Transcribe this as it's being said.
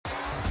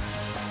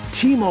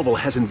T-Mobile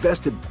has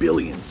invested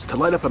billions to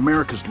light up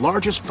America's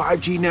largest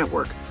 5G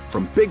network,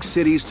 from big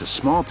cities to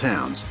small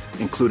towns,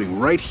 including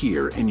right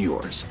here in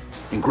yours.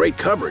 And great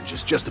coverage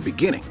is just the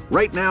beginning.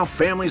 Right now,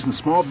 families and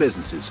small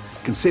businesses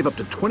can save up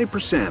to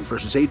 20%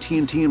 versus AT&T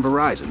and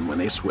Verizon when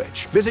they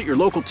switch. Visit your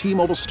local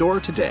T-Mobile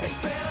store today.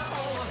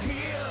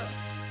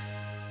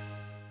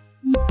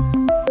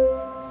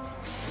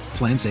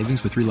 Plan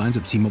savings with 3 lines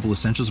of T-Mobile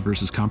Essentials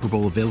versus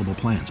comparable available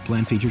plans.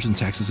 Plan features and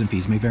taxes and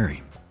fees may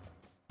vary.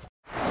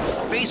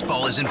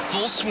 Baseball is in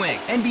full swing.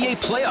 NBA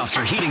playoffs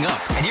are heating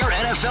up, and your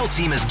NFL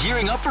team is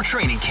gearing up for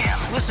training camp.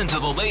 Listen to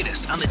the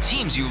latest on the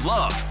teams you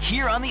love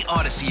here on the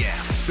Odyssey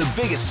app.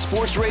 The biggest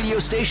sports radio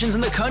stations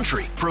in the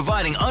country,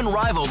 providing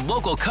unrivaled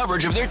local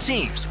coverage of their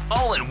teams,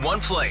 all in one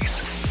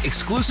place.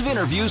 Exclusive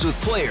interviews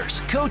with players,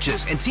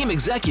 coaches, and team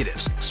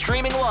executives,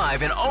 streaming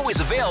live and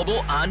always available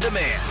on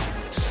demand.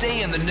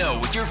 Stay in the know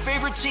with your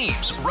favorite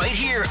teams right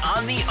here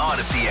on the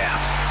Odyssey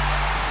app.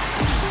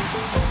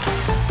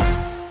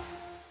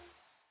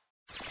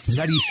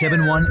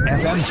 97.1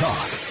 FM Talk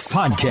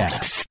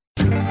Podcast.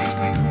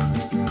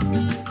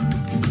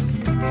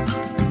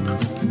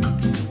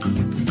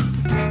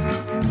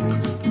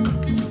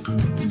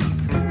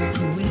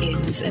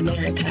 Wiggins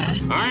America.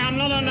 I am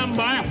not a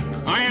number.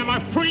 I am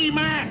a free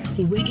man.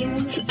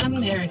 Wiggins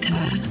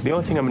America. The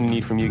only thing I'm going to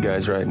need from you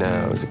guys right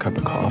now is a cup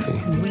of coffee.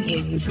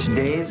 Wiggins.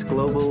 Today's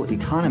global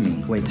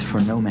economy waits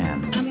for no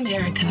man.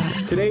 America.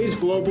 Today's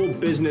global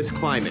business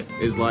climate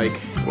is like,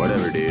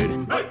 whatever,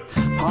 dude.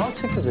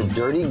 Politics is a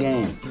dirty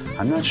game.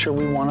 I'm not sure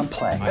we want to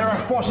play. There are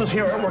forces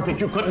here at work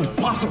that you couldn't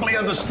possibly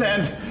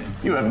understand.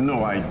 You have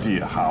no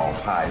idea how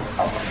high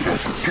up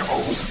this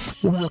goes.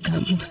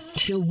 Welcome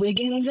to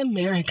Wiggins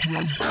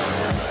America.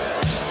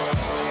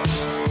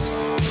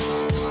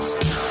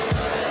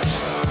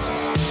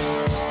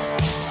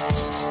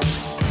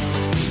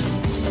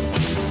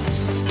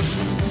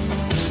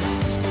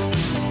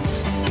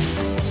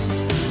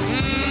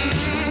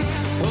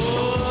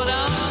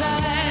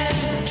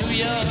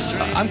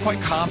 I'm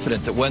quite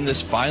confident that when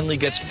this finally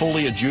gets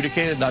fully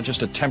adjudicated, not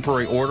just a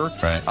temporary order,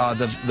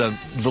 the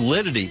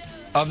validity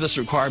of this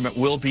requirement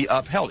will be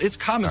upheld. It's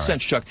common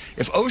sense, Chuck.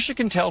 If OSHA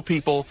can tell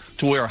people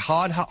to wear a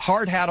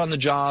hard hat on the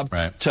job,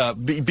 to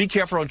be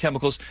careful on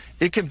chemicals,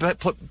 it can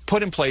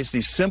put in place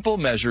these simple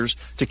measures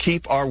to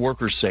keep our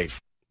workers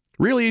safe.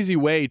 Real easy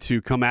way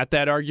to come at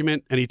that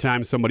argument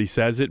anytime somebody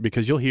says it,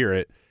 because you'll hear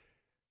it.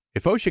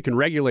 If OSHA can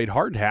regulate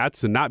hard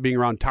hats and not being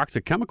around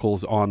toxic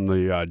chemicals on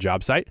the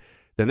job site,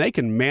 then they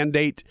can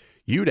mandate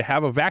you to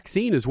have a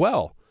vaccine as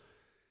well.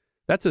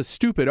 That's a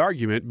stupid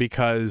argument,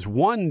 because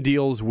one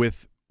deals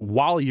with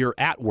while you're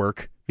at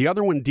work, the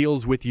other one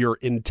deals with your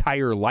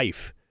entire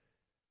life.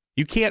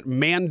 You can't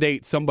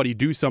mandate somebody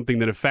do something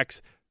that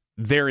affects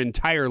their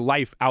entire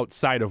life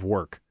outside of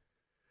work.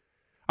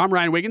 I'm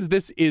Ryan Wiggins.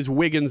 This is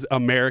Wiggins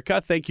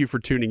America. Thank you for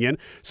tuning in.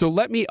 So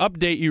let me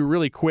update you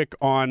really quick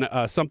on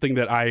something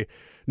that I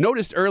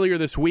noticed earlier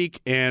this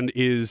week and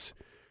is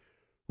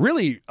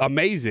really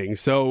amazing.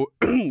 So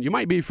you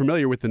might be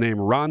familiar with the name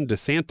Ron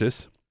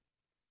DeSantis.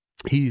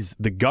 He's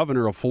the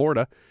governor of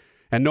Florida.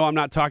 And no, I'm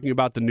not talking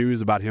about the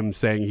news about him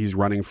saying he's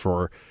running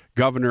for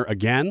governor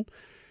again.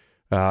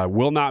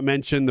 Will not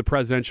mention the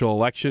presidential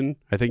election.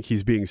 I think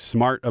he's being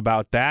smart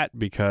about that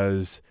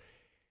because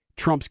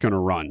Trump's going to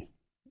run.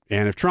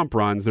 And if Trump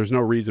runs, there's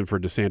no reason for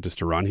DeSantis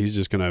to run. He's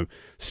just going to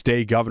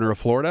stay governor of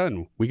Florida,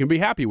 and we can be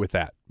happy with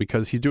that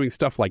because he's doing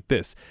stuff like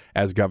this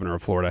as governor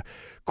of Florida.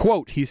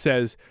 Quote, he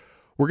says,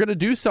 "We're going to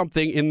do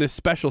something in this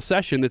special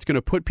session that's going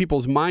to put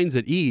people's minds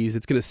at ease.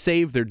 It's going to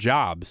save their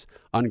jobs,"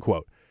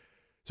 unquote.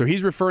 So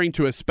he's referring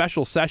to a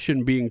special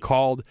session being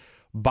called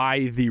by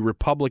the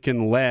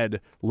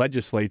Republican-led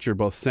legislature,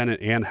 both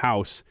Senate and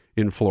House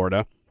in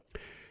Florida.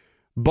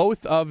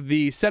 Both of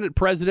the Senate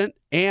president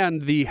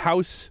and the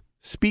House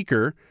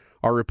Speaker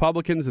are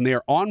Republicans, and they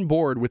are on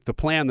board with the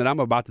plan that I'm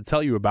about to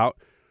tell you about,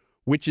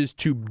 which is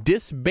to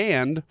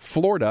disband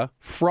Florida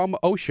from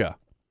OSHA.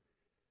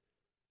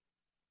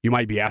 You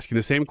might be asking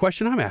the same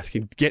question I'm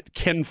asking.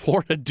 Can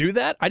Florida do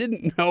that? I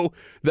didn't know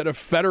that a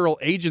federal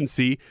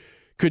agency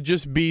could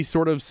just be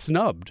sort of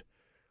snubbed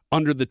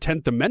under the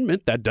 10th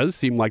Amendment. That does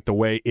seem like the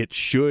way it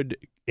should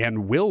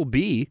and will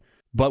be,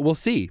 but we'll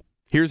see.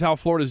 Here's how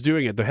Florida's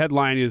doing it. The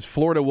headline is,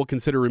 Florida will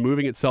consider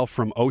removing itself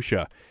from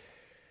OSHA.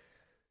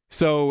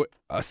 So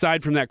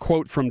aside from that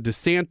quote from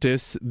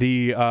DeSantis,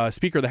 the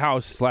Speaker of the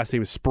House, his last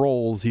name is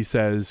Sproles, he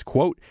says,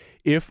 quote,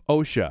 "If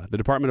OSHA, the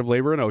Department of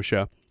Labor and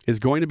OSHA, is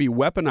going to be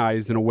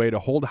weaponized in a way to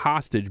hold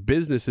hostage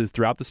businesses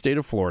throughout the state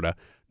of Florida,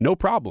 no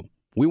problem.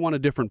 We want a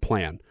different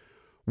plan.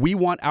 We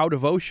want out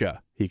of OSHA,"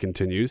 he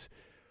continues.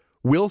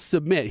 "We'll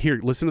submit," here,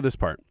 listen to this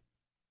part.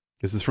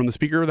 This is from the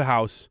Speaker of the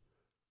House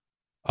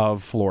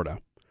of Florida.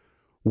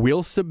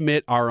 "We'll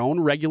submit our own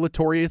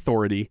regulatory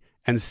authority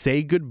and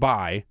say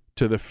goodbye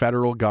to the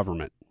federal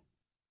government."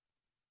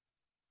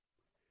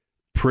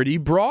 Pretty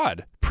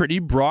broad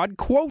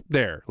quote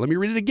there. Let me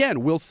read it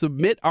again. "We'll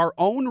submit our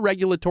own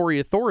regulatory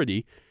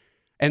authority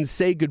and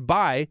say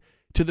goodbye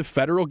to the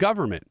federal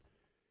government."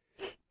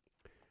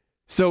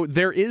 So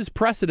there is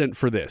precedent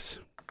for this.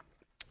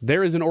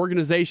 There is an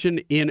organization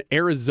in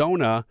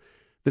Arizona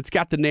that's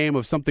got the name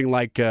of something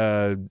like,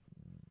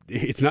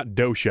 it's not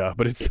DOSHA,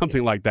 but it's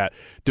something like that.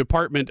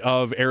 Department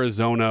of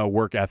Arizona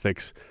Work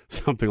Ethics,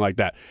 something like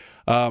that.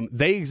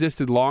 They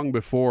existed long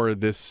before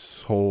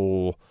this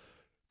whole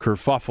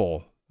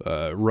kerfuffle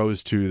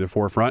rose to the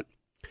forefront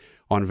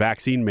on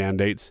vaccine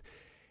mandates.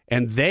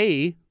 And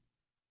they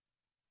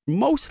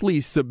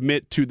mostly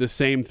submit to the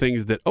same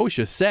things that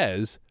OSHA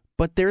says,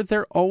 but they're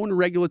their own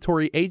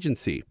regulatory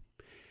agency.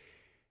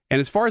 And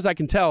as far as I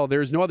can tell,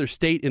 there is no other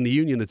state in the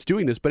union that's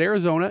doing this, but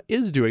Arizona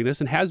is doing this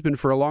and has been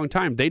for a long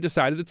time. They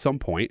decided at some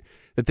point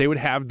that they would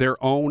have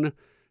their own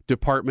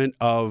Department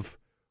of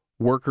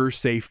Worker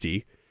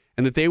Safety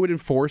and that they would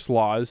enforce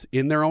laws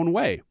in their own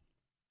way.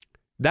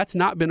 That's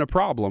not been a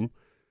problem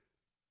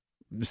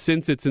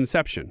since its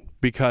inception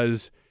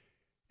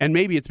and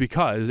maybe it's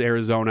because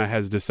Arizona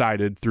has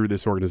decided through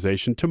this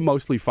organization to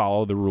mostly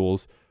follow the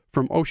rules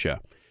from OSHA.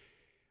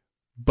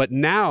 But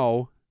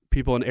now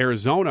people in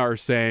Arizona are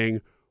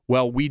saying,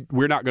 well,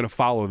 we're not going to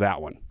follow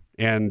that one.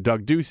 And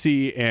Doug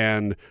Ducey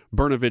and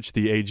Brnovich,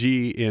 the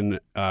AG in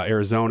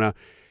Arizona,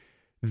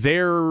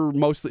 they're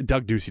mostly,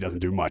 Doug Ducey doesn't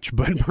do much,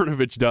 but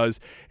Brnovich does.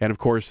 And of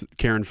course,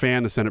 Karen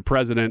Fann, the Senate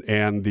president,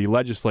 and the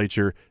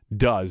legislature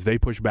does. They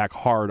push back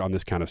hard on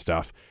this kind of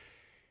stuff.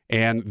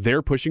 And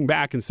they're pushing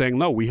back and saying,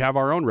 no, we have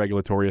our own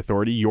regulatory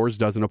authority. Yours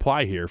doesn't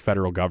apply here.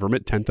 Federal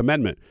government, 10th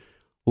Amendment.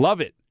 Love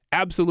it.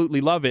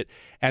 Absolutely love it.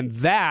 And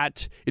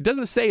that, it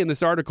doesn't say in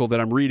this article that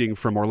I'm reading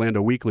from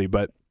Orlando Weekly,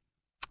 but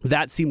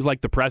that seems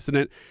like the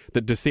precedent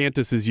that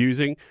DeSantis is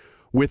using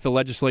with the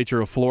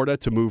legislature of Florida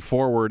to move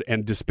forward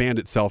and disband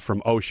itself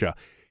from OSHA.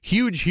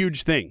 Huge,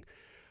 huge thing.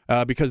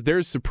 Because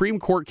there's Supreme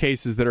Court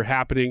cases that are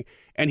happening.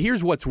 And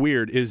here's what's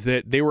weird is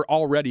that they were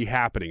already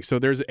happening. So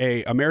there's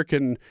a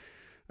American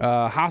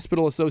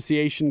Hospital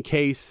Association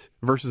case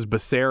versus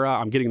Becerra.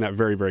 I'm getting that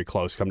very, very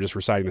close. I'm just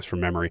reciting this from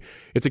memory.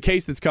 It's a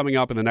case that's coming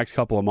up in the next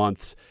couple of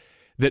months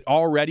that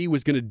already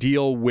was going to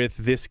deal with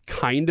this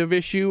kind of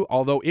issue,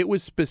 although it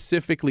was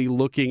specifically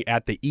looking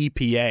at the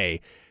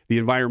EPA, the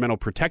Environmental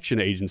Protection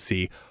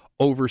Agency,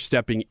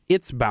 overstepping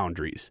its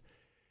boundaries.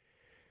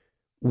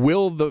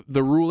 Will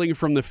the ruling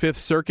from the Fifth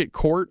Circuit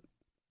Court,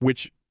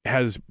 which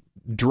has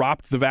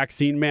dropped the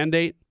vaccine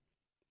mandate,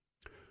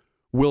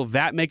 will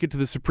that make it to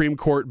the Supreme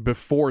Court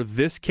before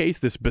this case,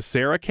 this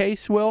Becerra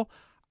case will?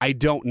 I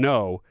don't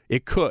know.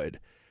 It could.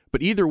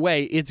 But either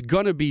way, it's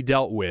going to be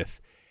dealt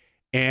with.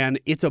 And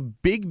it's a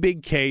big,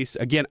 big case.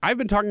 Again, I've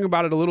been talking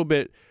about it a little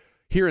bit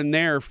here and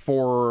there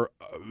for,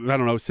 I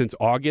don't know, since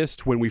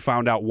August when we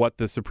found out what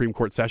the Supreme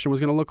Court session was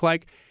going to look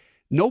like.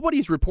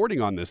 Nobody's reporting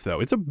on this, though.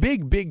 It's a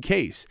big, big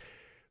case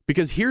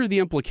because here are the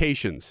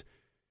implications.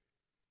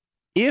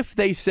 If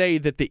they say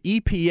that the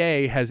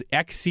EPA has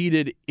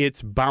exceeded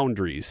its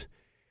boundaries,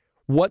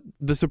 what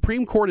the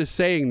Supreme Court is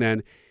saying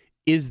then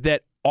is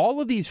that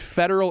all of these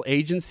federal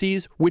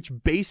agencies, which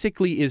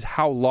basically is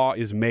how law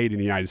is made in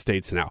the United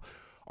States now,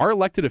 our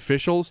elected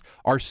officials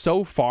are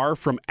so far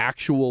from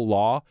actual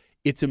law,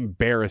 it's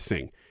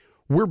embarrassing.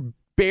 We're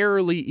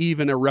barely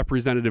even a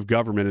representative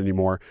government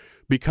anymore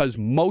because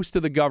most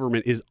of the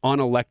government is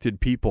unelected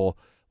people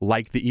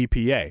like the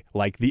EPA,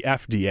 like the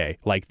FDA,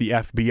 like the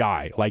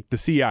FBI, like the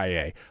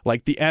CIA,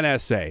 like the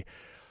NSA,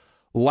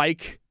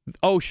 like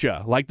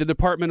OSHA, like the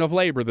Department of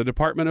Labor, the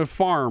Department of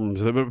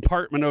Farms, the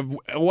Department of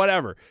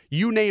whatever.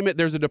 You name it,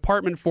 there's a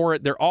department for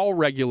it. They're all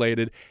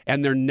regulated,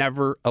 and they're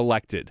never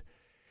elected.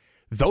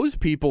 Those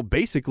people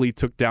basically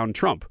took down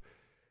Trump.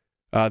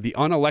 The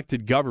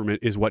unelected government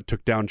is what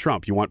took down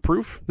Trump. You want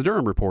proof? The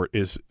Durham report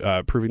is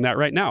proving that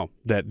right now,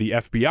 that the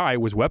FBI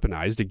was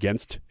weaponized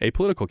against a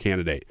political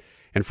candidate.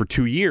 And for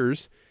 2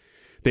 years,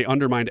 they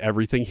undermined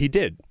everything he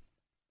did.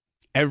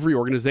 Every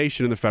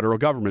organization in the federal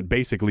government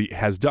basically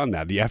has done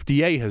that. The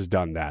FDA has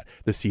done that.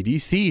 The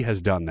CDC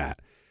has done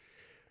that.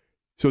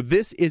 So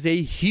this is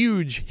a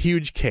huge,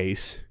 huge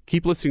case.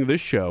 Keep listening to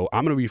this show.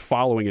 I'm going to be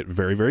following it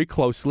very, very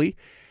closely.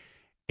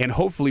 And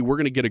hopefully we're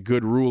going to get a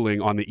good ruling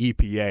on the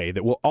EPA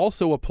that will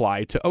also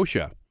apply to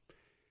OSHA.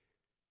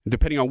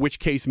 Depending on which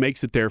case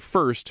makes it there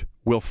first,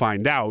 we'll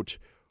find out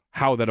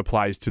how that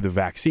applies to the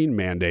vaccine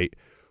mandate,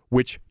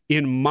 which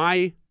in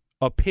my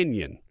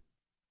opinion,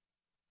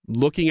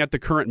 looking at the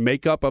current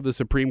makeup of the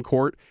Supreme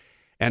Court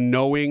and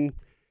knowing,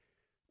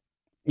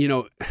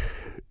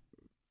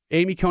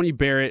 Amy Coney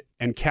Barrett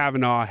and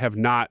Kavanaugh have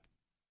not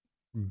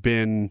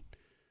been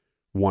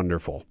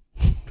wonderful.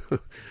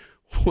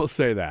 We'll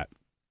say that.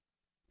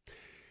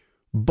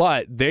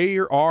 But they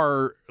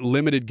are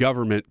limited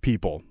government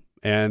people,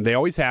 and they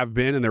always have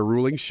been, and their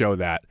rulings show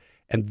that.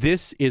 And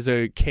this is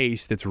a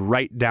case that's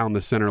right down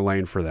the center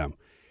lane for them.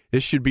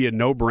 This should be a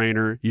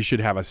no-brainer. You should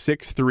have a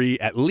 6-3,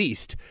 at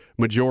least,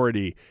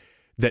 majority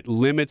that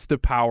limits the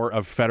power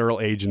of federal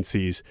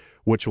agencies,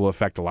 which will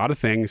affect a lot of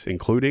things,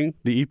 including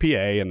the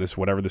EPA and this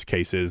whatever this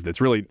case is.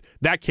 That's really,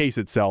 that case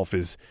itself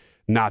is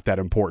not that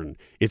important.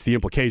 It's the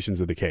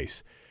implications of the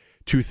case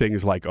to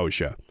things like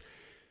OSHA.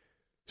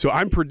 So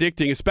I'm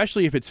predicting,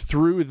 especially if it's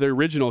through the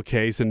original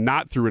case and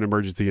not through an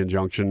emergency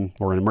injunction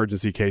or an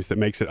emergency case that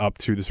makes it up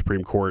to the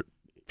Supreme Court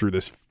through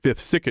this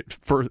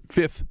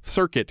Fifth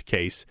Circuit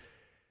case.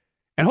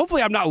 And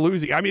hopefully I'm not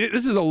losing. I mean,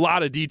 this is a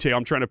lot of detail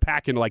I'm trying to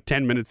pack into like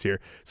 10 minutes here.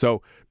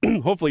 So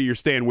hopefully you're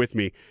staying with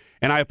me.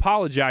 And I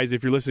apologize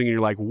if you're listening and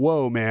you're like,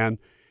 whoa, man,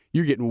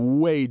 you're getting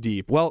way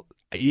deep. Well,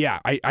 yeah,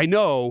 I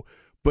know,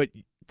 but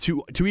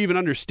to even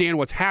understand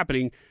what's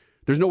happening,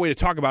 there's no way to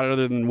talk about it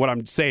other than what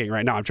I'm saying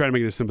right now. I'm trying to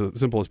make it as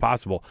simple as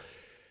possible.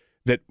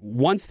 That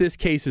once this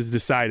case is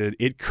decided,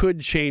 it could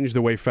change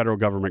the way federal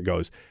government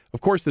goes. Of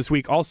course, this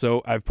week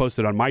also, I've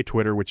posted on my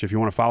Twitter, which if you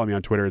want to follow me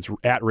on Twitter, it's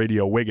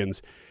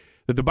 @RadioWiggins,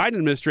 that the Biden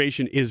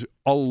administration is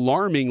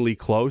alarmingly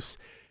close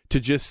to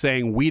just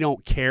saying we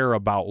don't care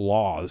about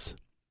laws.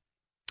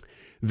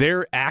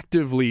 They're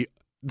actively,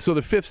 so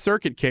the Fifth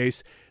Circuit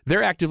case,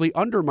 they're actively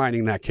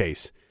undermining that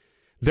case.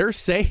 They're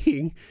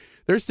saying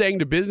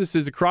to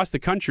businesses across the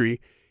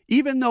country,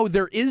 even though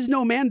there is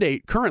no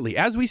mandate currently,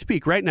 as we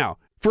speak right now,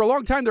 for a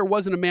long time there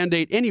wasn't a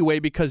mandate anyway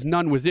because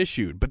none was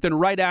issued. But then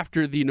right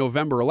after the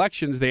November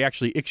elections, they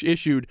actually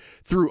issued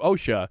through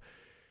OSHA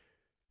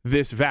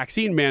this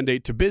vaccine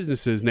mandate to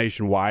businesses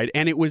nationwide,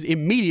 and it was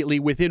immediately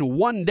within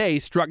 1 day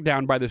struck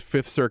down by the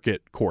Fifth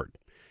Circuit Court.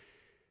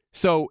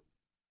 So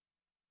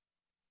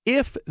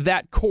if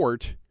that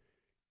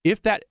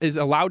is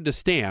allowed to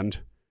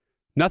stand,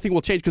 nothing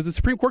will change because the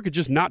Supreme Court could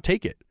just not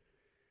take it.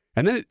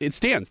 And then it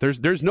stands.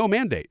 There's no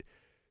mandate.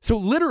 So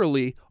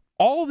literally,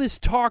 all this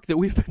talk that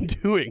we've been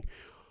doing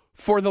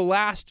for the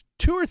last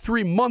 2 or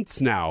 3 months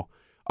now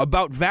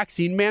about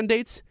vaccine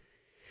mandates,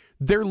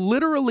 they're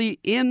literally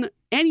in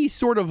any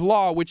sort of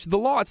law, which the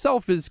law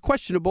itself is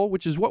questionable,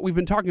 which is what we've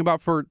been talking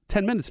about for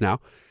 10 minutes now.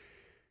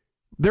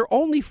 They're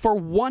only for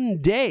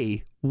 1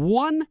 day,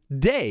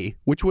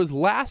 which was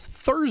last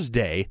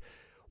Thursday,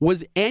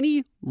 was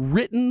any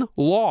written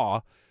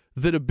law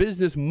that a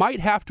business might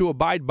have to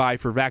abide by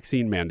for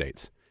vaccine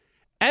mandates.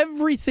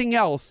 Everything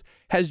else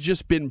has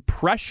just been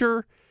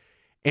pressure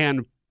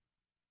and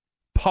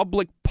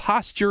public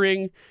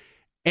posturing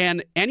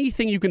and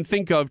anything you can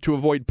think of to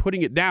avoid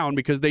putting it down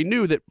because they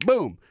knew that,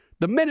 boom,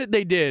 the minute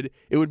they did,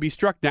 it would be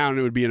struck down and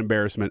it would be an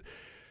embarrassment.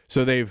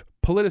 So they've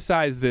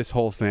politicized this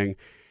whole thing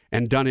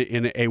and done it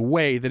in a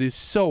way that is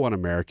so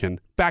un-American.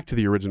 Back to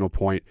the original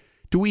point.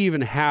 Do we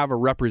even have a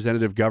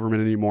representative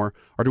government anymore?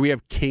 Or do we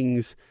have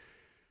kings?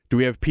 Do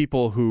we have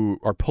people who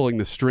are pulling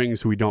the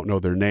strings who we don't know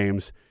their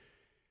names?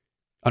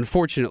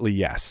 Unfortunately,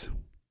 yes.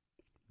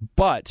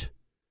 But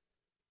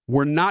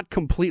we're not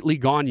completely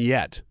gone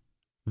yet.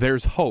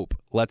 There's hope.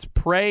 Let's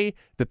pray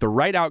that the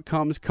right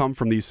outcomes come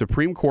from these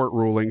Supreme Court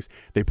rulings.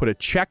 They put a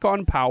check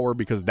on power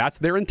because that's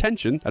their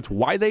intention. That's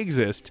why they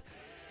exist.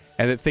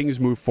 And that things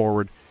move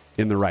forward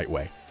in the right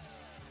way.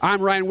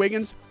 I'm Ryan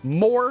Wiggins.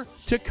 More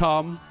to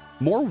come.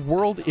 More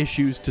world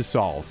issues to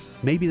solve.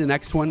 Maybe the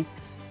next one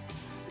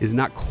is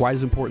not quite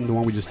as important as the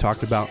one we just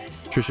talked about.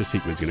 Tricia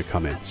Seekman's going to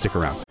come in. Stick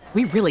around.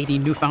 We really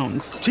need new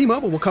phones.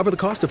 T-Mobile will cover the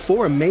cost of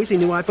 4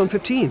 amazing new iPhone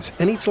 15s,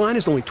 and each line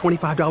is only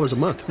 $25 a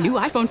month. New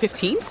iPhone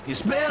 15s?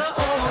 It's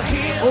better over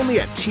here. Only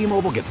at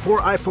T-Mobile, get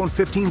 4 iPhone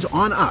 15s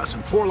on us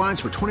and 4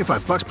 lines for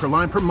 $25 per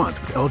line per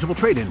month with eligible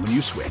trade-in when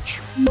you switch.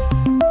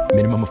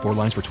 Minimum of 4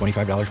 lines for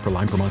 $25 per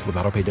line per month with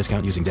autopay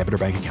discount using debit or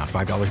bank account.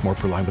 $5 more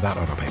per line without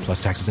autopay,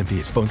 plus taxes and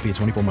fees. Phone fee at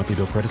 24 monthly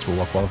bill credits for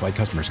well-qualified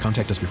customers.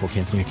 Contact us before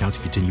canceling account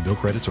to continue bill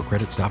credits or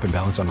credit stop and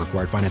balance on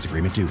required finance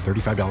agreement due.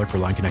 $35 per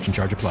line connection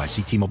charge applies.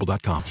 See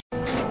T-Mobile.com.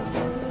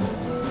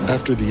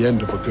 After the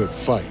end of a good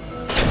fight,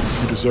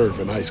 you deserve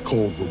an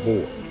ice-cold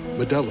reward.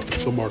 Modelo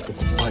is the mark of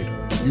a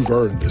fighter. You've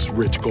earned this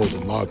rich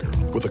golden lager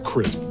with a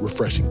crisp,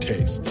 refreshing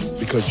taste.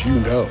 Because you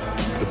know,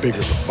 the bigger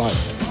the fight,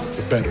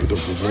 the better the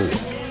reward.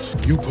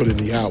 You put in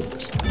the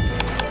hours,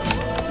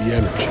 the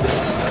energy,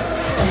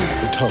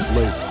 the tough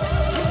labor.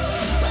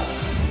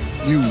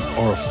 You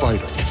are a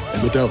fighter,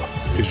 and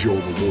Modelo is your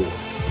reward.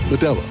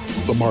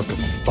 Modelo, the mark of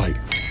a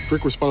fighter.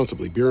 Drink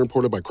responsibly. Beer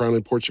imported by Crown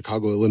Imports,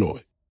 Chicago,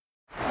 Illinois.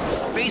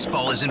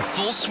 Baseball is in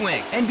full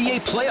swing.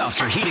 NBA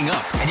playoffs are heating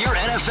up, and your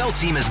NFL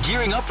team is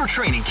gearing up for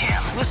training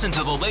camp. Listen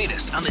to the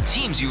latest on the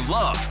teams you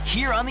love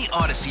here on the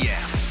Odyssey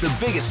app. The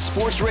biggest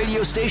sports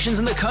radio stations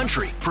in the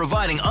country,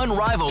 providing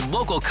unrivaled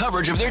local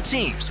coverage of their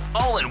teams,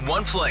 all in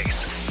one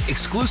place.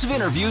 Exclusive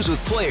interviews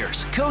with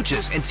players,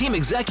 coaches, and team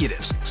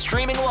executives,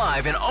 streaming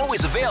live and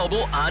always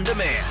available on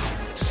demand.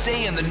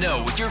 Stay in the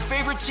know with your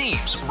favorite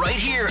teams right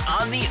here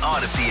on the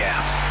Odyssey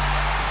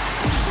app.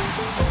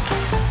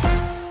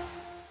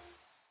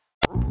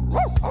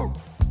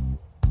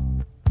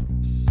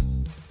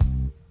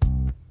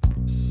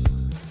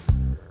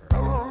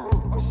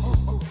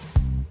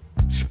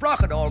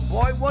 Sprocket, old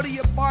boy, what are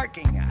you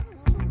barking at?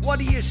 What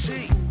do you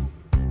see?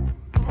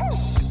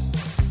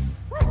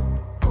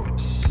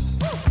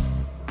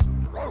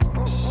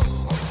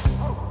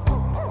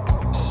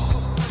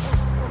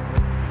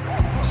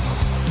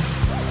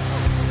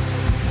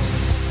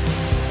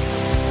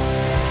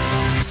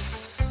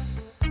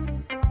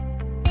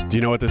 Do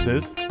you know what this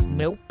is?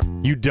 Nope.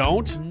 You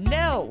don't?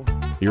 No.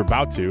 You're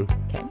about to.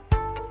 Okay.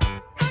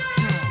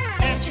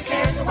 Get your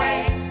cares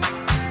away.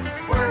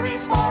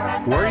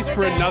 Worries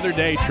for another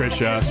day,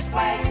 Tricia.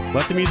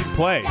 Let the music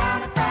play.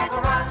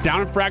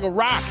 Down in Fraggle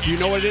Rock. Do you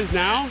know what it is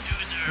now?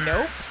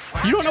 Nope.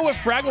 You don't know what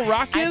Fraggle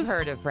Rock is? I've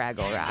heard of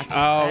Fraggle Rock.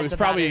 Oh, it was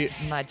probably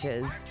as much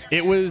as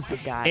it was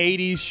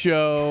 80s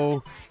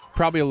show,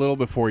 probably a little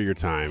before your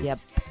time. Yep.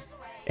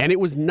 And it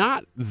was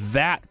not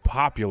that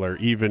popular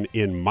even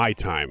in my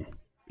time.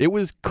 It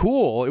was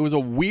cool. It was a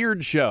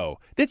weird show.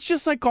 It's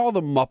just like all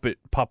the Muppet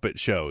puppet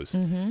shows.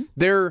 Mm-hmm.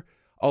 They're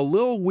a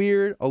little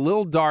weird, a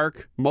little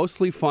dark,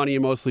 mostly funny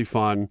and mostly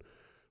fun.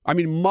 I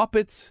mean,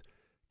 Muppets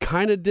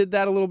kind of did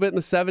that a little bit in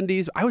the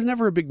 70s. I was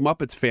never a big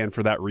Muppets fan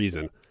for that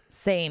reason.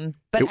 Same.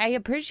 But I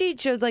appreciate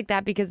shows like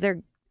that because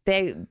there's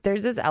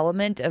this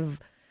element of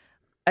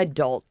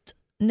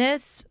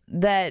adultness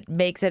that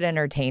makes it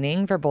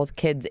entertaining for both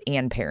kids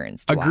and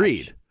parents to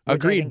Agreed. watch,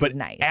 Agreed. But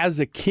nice. As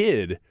a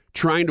kid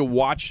trying to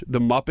watch the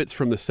Muppets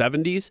from the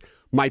 70s,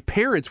 my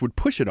parents would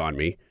push it on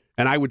me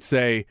and I would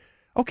say,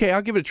 okay,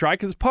 I'll give it a try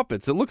because it's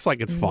puppets. It looks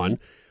like it's fun.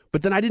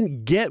 But then I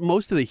didn't get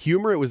most of the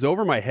humor. It was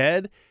over my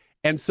head.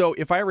 And so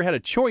if I ever had a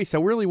choice, I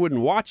really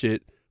wouldn't watch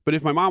it. But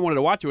if my mom wanted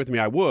to watch it with me,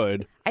 I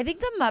would. I think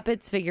the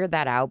Muppets figured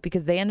that out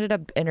because they ended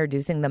up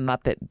introducing the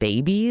Muppet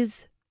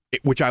Babies.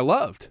 Which I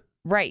loved.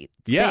 Right.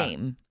 Yeah.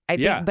 Same.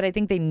 But I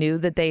think they knew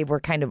that they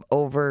were kind of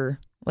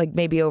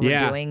maybe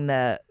overdoing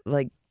the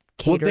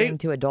catering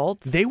to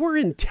adults. They were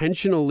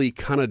intentionally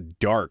kind of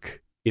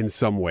dark in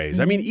some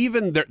ways. I mean,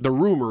 even the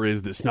rumor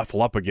is that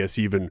Snuffleupagus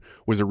even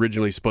was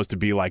originally supposed to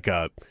be like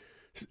a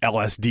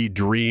LSD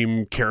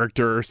dream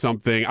character or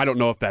something. I don't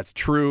know if that's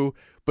true,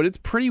 but it's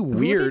pretty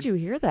weird. Who did you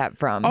hear that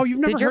from? Oh, you've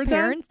never heard that? Did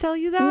your parents tell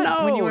you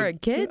that when you were a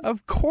kid?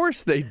 Of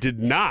course they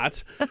did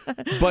not.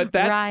 But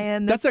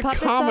Ryan, that's a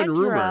common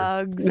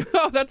rumor. Drugs.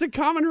 No, that's a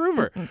common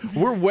rumor.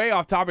 We're way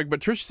off topic, but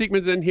Trisha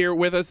Siekman's in here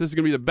with us. This is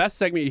going to be the best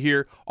segment you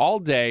hear all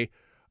day.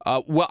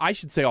 Well, I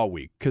should say all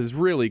week, because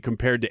really,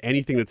 compared to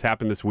anything that's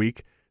happened this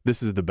week,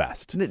 this is the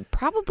best.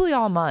 Probably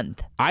all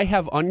month. I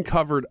have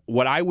uncovered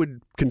what I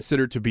would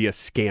consider to be a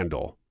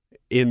scandal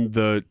in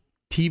the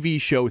TV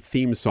show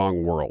theme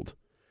song world.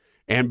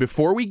 And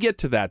before we get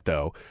to that,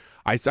 though,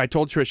 I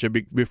told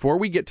Trisha, before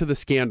we get to the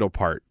scandal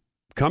part,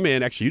 come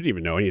in. Actually, you didn't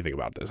even know anything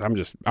about this. I'm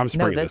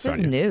springing this on you.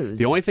 This is news.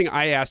 The only thing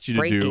I asked you to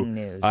Breaking do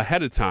news.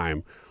 ahead of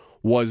time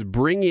was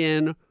bring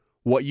in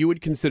what you would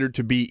consider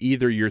to be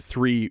either your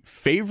 3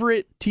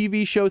 favorite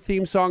TV show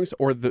theme songs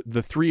or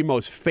the 3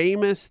 most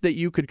famous that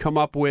you could come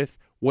up with.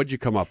 What'd you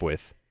come up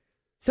with?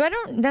 So I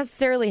don't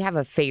necessarily have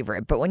a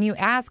favorite, but when you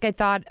ask, I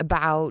thought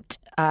about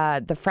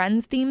the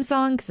Friends theme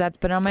song because that's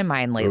been on my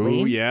mind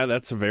lately. Oh, yeah,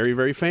 that's a very,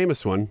 very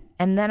famous one.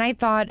 And then I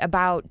thought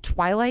about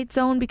Twilight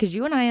Zone because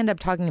you and I end up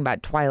talking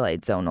about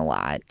Twilight Zone a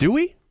lot. Do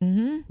we?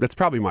 Mm-hmm. That's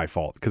probably my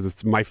fault because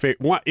it's my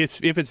favorite.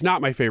 If it's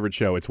not my favorite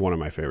show, it's one of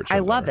my favorite shows. I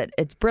love it.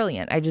 It's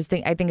brilliant. I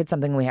think it's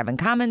something we have in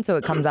common, so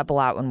it comes up a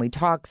lot when we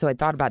talk. So I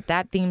thought about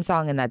that theme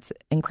song, and that's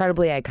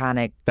incredibly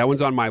iconic. That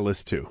one's on my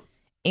list too.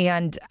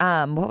 And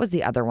what was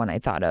the other one I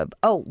thought of?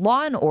 Oh,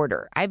 Law and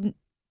Order. I don't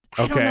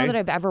know that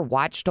I've ever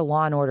watched a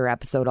Law and Order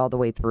episode all the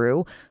way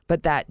through,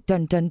 but that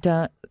dun dun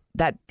dun,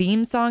 that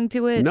theme song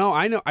to it. No,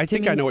 I know. I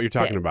think I know what you're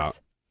talking about.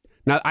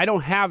 Now, I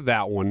don't have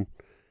that one,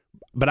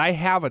 but I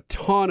have a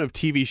ton of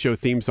TV show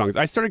theme songs.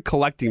 I started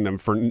collecting them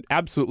for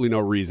absolutely no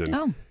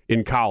reason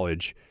in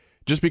college,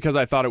 just because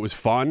I thought it was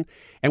fun.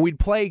 And we'd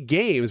play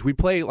games. We'd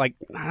play, like,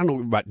 I don't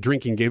know about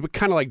drinking games, but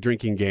kind of like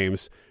drinking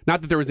games.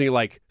 Not that there was any,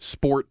 like,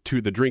 sport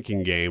to the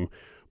drinking game,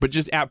 but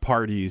just at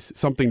parties,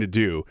 something to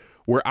do,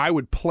 where I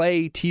would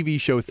play TV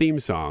show theme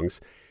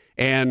songs,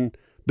 and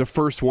the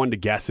first one to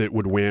guess it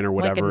would win or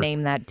whatever. Like a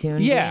name that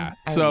tune. Yeah. Game?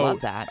 I so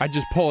love that. I'd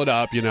just pull it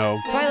up,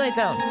 Twilight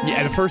Zone.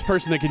 Yeah, the first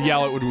person that could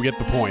yell it would get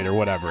the point or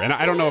whatever. And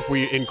I don't know if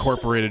we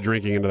incorporated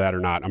drinking into that or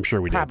not. I'm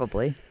sure we did.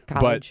 Probably.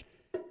 College.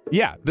 But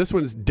yeah, this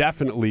one's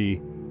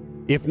definitely,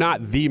 if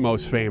not the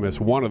most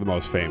famous, one of the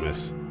most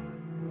famous.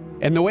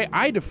 And the way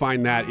I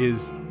define that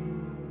is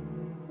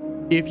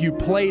if you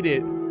played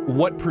it,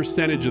 what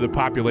percentage of the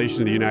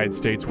population of the United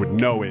States would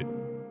know it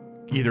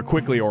either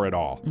quickly or at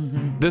all?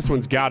 Mm-hmm. This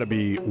one's got to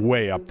be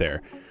way up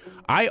there.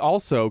 I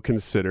also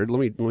considered, let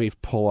me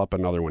pull up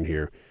another one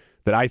here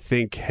that I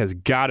think has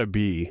got to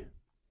be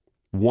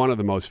one of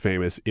the most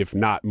famous, if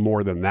not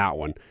more than that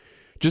one,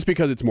 just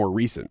because it's more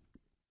recent.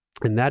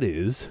 And that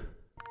is...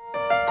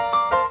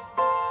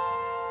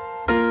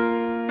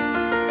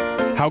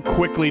 How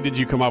quickly did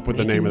you come up with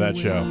the name of that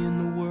show?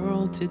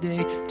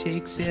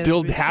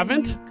 Still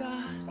haven't?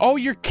 Oh,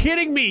 you're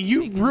kidding me.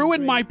 You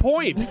ruined my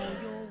point.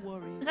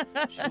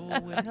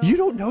 You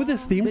don't know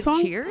this theme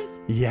song? Cheers?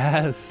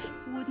 Yes.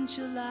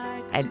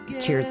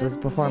 Cheers was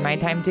before my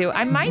time, too.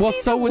 I might be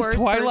so the was worst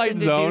Twilight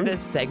person Zone. to do this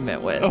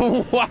segment with.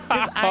 Oh, wow.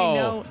 I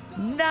know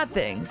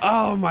nothing.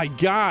 Oh, my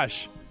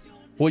gosh.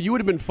 Well, you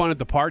would have been fun at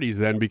the parties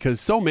then because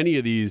so many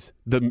of these,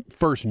 the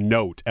first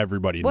note,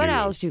 everybody knew. What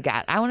else you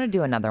got? I want to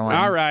do another one.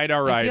 All right.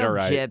 I feel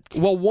gypped.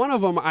 Well, one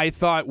of them I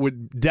thought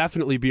would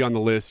definitely be on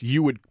the list.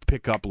 You would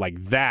pick up like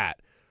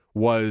that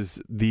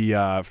was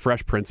the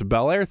Fresh Prince of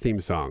Bel-Air theme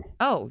song.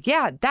 Oh,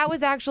 yeah. That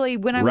was actually,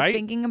 when I was Right?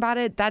 thinking about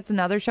it, that's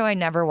another show I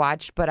never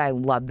watched, but I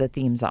love the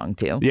theme song,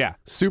 too. Yeah.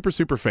 Super,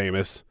 super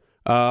famous.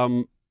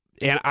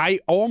 And I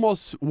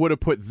almost would have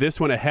put this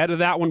one ahead of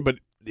that one, but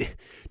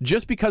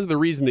just because of the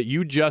reason that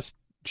you just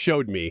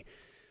showed me,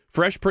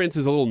 Fresh Prince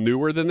is a little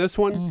newer than this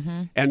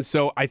one. And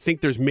so I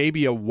think there's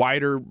maybe a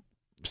wider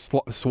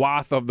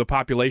swath of the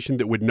population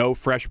that would know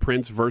Fresh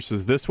Prince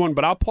versus this one,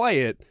 but I'll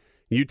play it.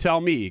 You tell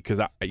me, because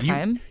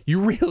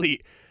you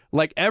really,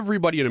 like,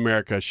 everybody in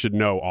America should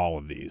know all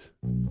of these.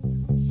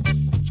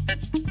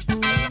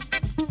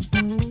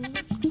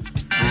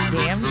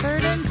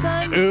 Stanford and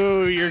Son?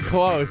 Ooh, you're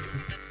close.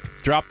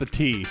 Drop the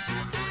T.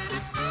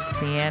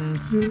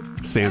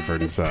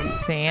 Sanford and Son.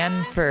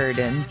 Sanford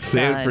and Son.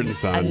 Sanford and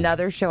Son.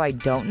 Another show I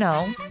don't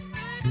know.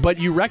 But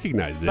you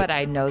recognize it. But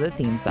I know the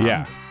theme song.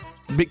 Yeah.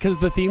 Because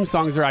the theme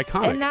songs are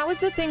iconic. And that was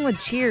the thing with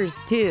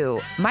Cheers, too.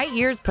 My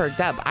ears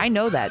perked up. I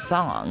know that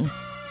song.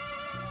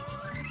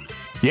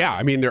 Yeah,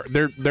 I mean,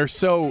 they're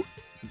so...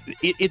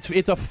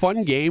 It's a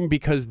fun game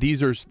because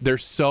they're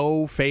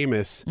so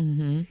famous,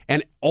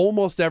 and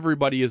almost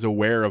everybody is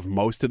aware of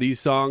most of these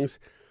songs,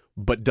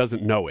 but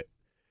doesn't know it.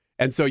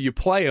 And so you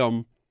play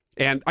them,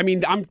 and I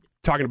mean, I'm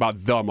talking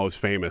about the most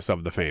famous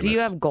of the famous. Do you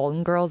have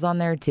Golden Girls on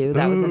there too?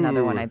 That was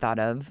another one I thought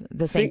of.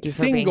 Thank You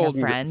for Being a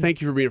Friend.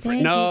 Thank You for Being a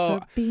Friend.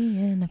 No,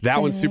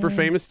 that one's super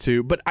famous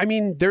too. But I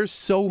mean, there's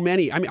so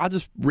many. I mean, I'll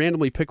just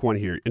randomly pick one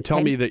here and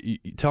tell me that you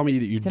don't know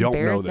this. It's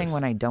embarrassing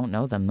when I don't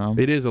know them though.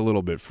 It is a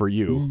little bit for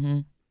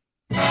you.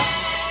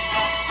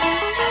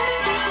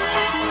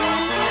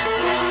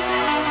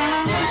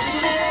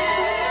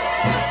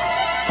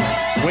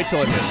 Wait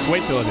till it hits.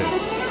 Wait till it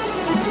hits.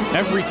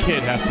 Every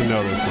kid has to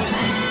know this one.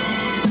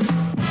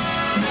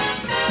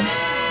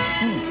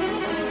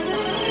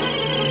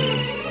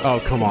 Oh,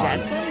 come on.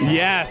 Jetsons?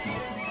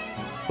 Yes.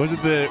 Was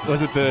it the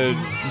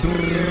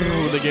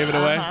they gave it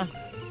away?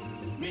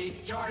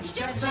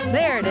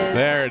 There it is.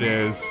 There it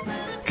is.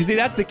 Because see,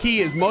 that's the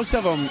key is most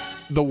of them,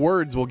 the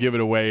words will give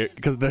it away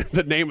because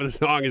the name of the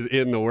song is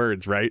in the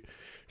words, right?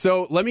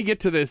 So let me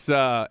get to this.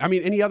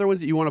 Any other ones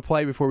that you want to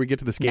play before we get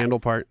to the scandal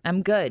part?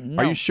 I'm good.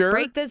 No, are you sure?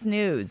 Break this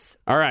news.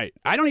 All right.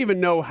 I don't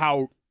even know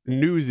how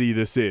newsy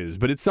this is,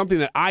 but it's something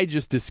that I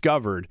just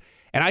discovered.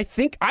 And I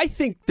think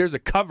there's a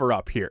cover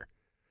up here.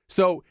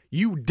 So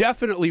you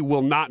definitely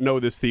will not know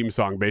this theme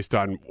song based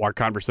on our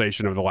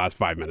conversation of the last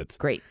 5 minutes.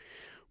 Great.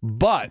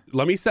 But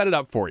let me set it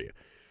up for you.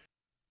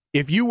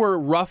 If you were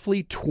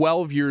roughly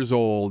 12 years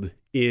old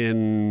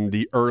in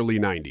the early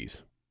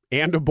 90s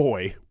and a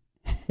boy,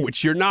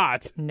 which you're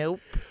not. Nope.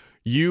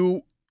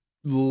 You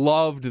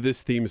loved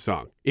this theme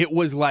song. It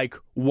was like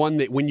one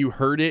that when you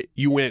heard it,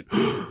 you went,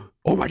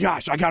 oh my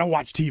gosh, I got to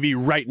watch TV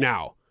right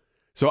now.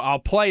 So I'll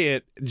play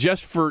it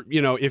just for,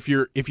 if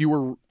you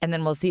were. And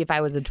then we'll see if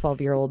I was a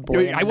 12-year-old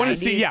boy. I want to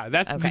see. Yeah,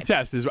 that's the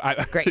test.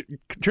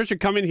 Great. Tricia,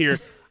 come in here.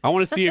 I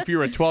want to see if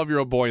you're a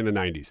 12-year-old boy in the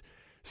 90s.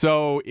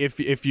 So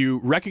if you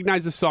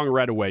recognize the song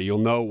right away, you'll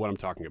know what I'm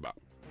talking about.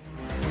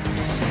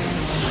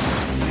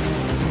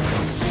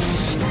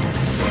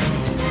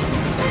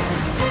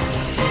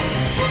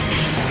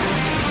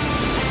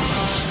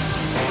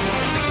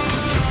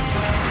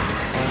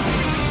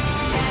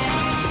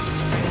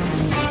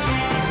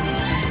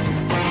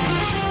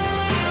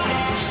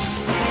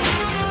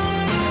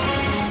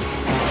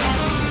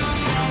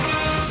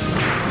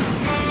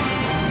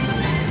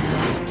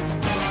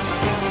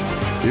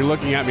 You're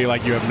looking at me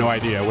like you have no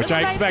idea, which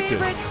I expected.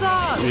 My favorite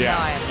song. Yeah. No,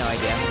 I have no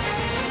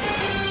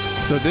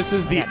idea. So this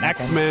is the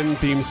X-Men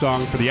theme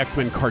song for the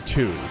X-Men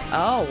cartoon.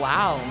 Oh,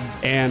 wow.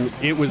 And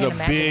it was Can't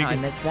imagine how I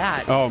missed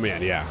that. Oh,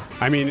 man, yeah.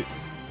 I mean,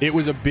 it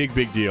was a big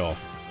deal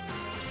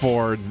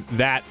for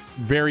that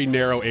very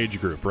narrow age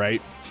group,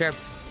 right? Sure.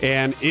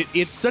 And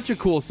it's such a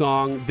cool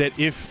song that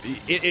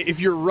if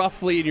you're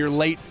roughly in your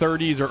late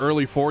 30s or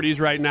early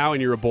 40s right now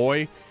and you're a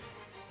boy,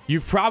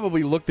 you've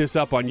probably looked this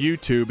up on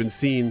YouTube and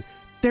seen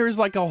there's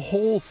like a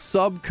whole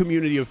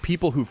sub-community of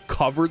people who've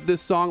covered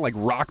this song, like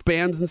rock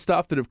bands and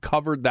stuff that have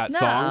covered that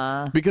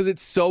song because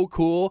it's so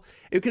cool.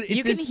 You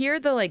can hear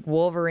the like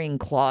Wolverine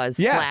claws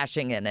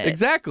slashing in it.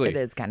 Exactly. It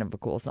is kind of a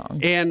cool song.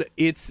 And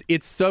it's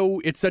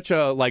such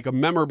a like a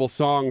memorable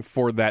song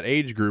for that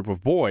age group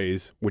of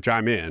boys, which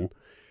I'm in,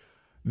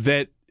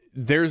 that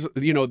there's,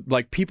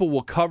 like people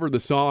will cover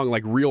the song,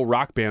 like real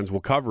rock bands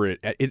will cover it,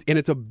 and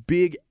it's a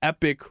big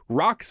epic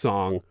rock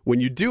song when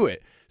you do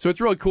it. So it's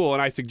really cool,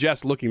 and I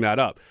suggest looking that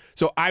up.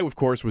 So I, of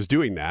course, was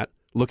doing that,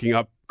 looking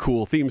up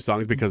cool theme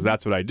songs because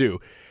that's what I do.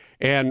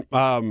 And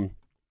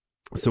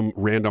some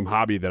random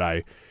hobby that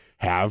I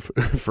have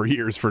for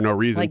years for no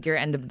reason. Like your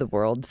End of the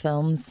World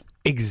films?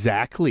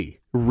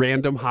 Exactly.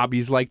 Random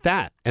hobbies like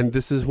that. And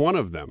this is one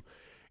of them.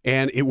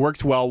 And it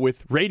works well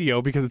with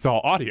radio because it's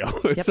all audio.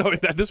 Yep. So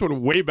this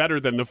one way better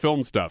than the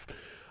film stuff.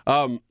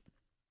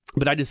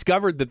 But I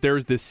discovered that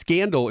there's this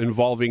scandal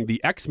involving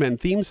the X-Men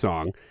theme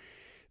song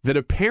that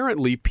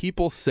apparently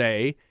people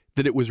say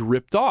that it was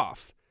ripped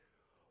off.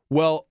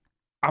 Well,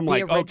 I'm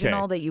like, okay. The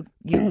original that you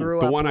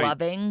grew up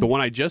loving? The one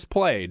I just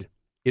played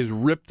is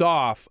ripped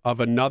off of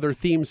another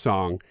theme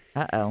song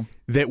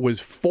that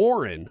was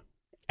foreign.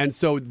 And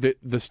so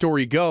the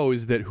story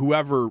goes that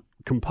whoever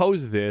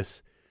composed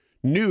this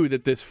knew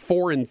that this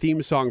foreign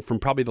theme song from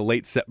probably the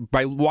late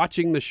by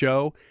watching the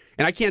show,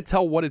 and I can't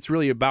tell what it's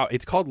really about.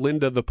 It's called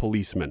Linda the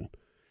Policeman.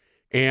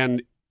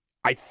 And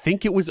I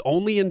think it was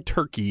only in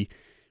Turkey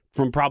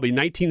from probably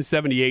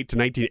 1978 to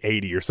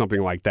 1980 or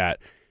something like that,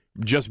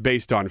 just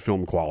based on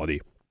film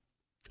quality.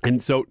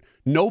 And so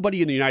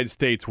nobody in the United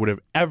States would have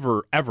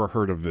ever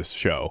heard of this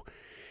show.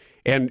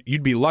 And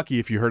you'd be lucky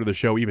if you heard of the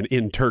show even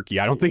in Turkey.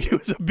 I don't think it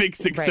was a big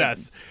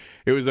success. Right.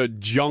 It was a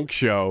junk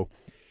show.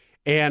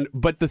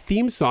 But the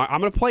theme song,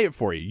 I'm going to play it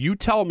for you. You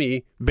tell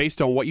me,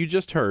 based on what you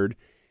just heard,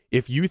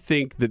 if you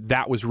think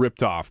that was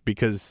ripped off,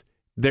 because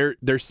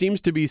there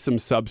seems to be some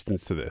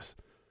substance to this.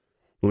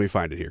 Let me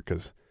find it here,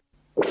 because...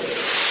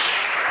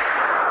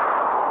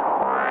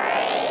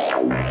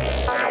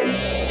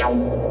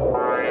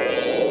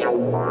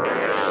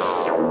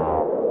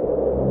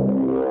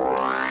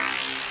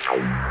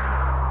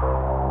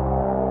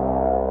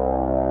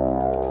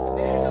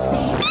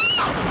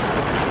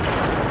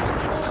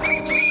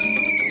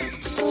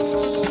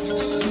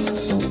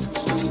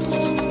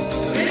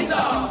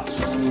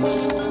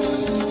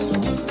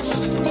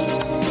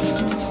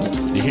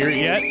 You hear it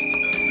yet?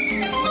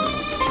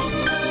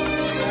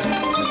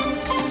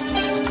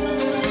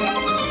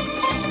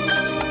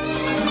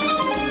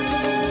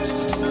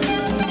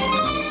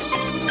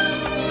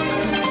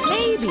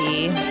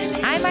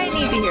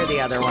 The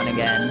other one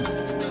again.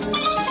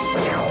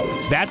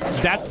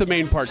 That's the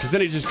main part, because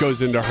then it just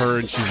goes into her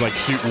and she's like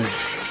shooting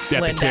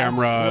at the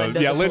camera.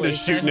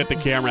 Linda's shooting at the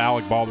camera,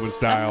 Alec Baldwin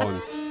style,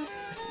 and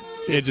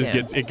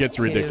it gets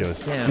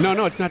ridiculous.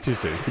 No, it's not too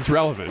soon. It's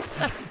relevant.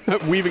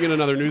 Weaving in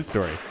another news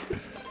story.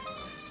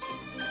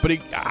 But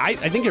I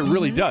think it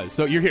really does.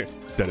 So you're here.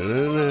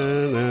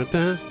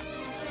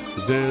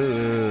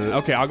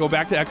 Okay, I'll go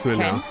back to X-Men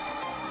now.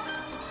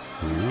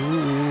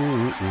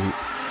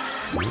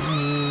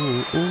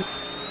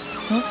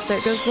 Oh,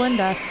 there goes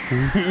Linda.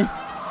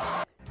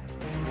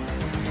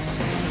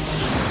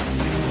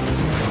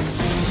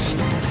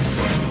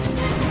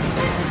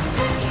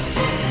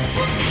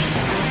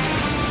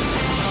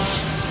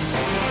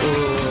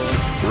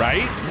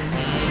 Right?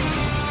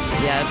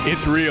 Yeah.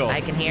 It's real.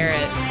 I can hear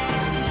it.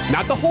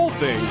 Not the whole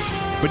thing,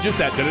 but just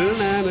that.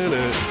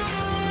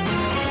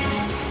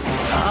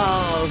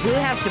 Oh, who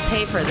has to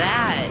pay for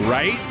that?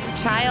 Right?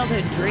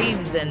 Childhood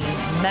dreams and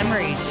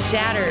memories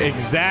shattered.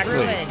 Exactly.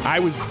 Ruined. I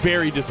was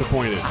very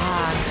disappointed.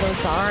 I'm so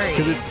sorry.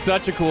 Because it's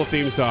such a cool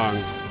theme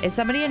song. Is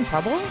somebody in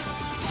trouble?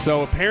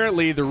 So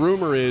apparently the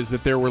rumor is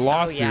that there were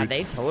lawsuits. Oh, yeah,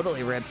 they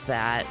totally ripped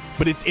that.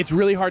 But it's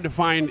really hard to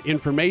find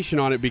information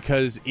on it,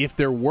 because if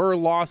there were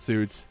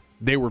lawsuits,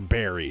 they were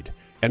buried.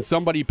 And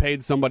somebody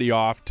paid somebody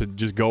off to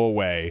just go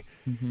away.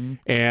 Mm-hmm.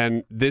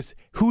 And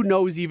who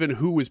knows even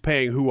who was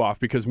paying who off,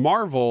 because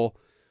Marvel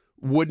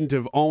wouldn't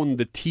have owned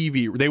the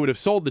TV. They would have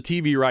sold the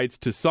TV rights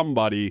to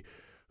somebody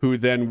who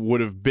then would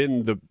have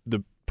been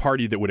the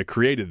party that would have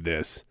created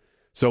this.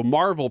 So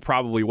Marvel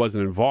probably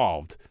wasn't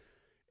involved.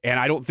 And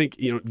I don't think,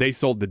 they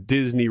sold the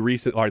Disney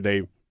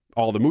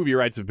all the movie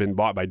rights have been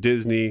bought by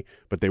Disney,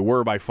 but they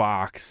were by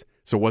Fox.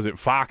 So was it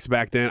Fox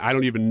back then? I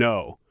don't even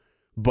know.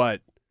 But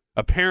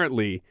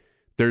apparently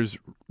there's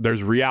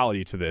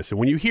reality to this. And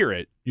when you hear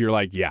it, you're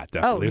like, yeah,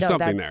 definitely. There's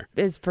something there.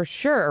 Is for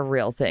sure a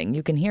real thing.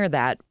 You can hear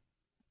that.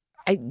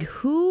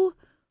 Who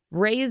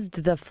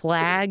raised the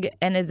flag,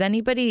 and is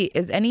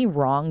any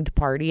wronged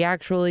party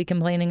actually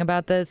complaining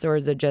about this, or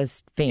is it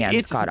just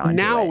fans caught on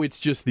now to it? It's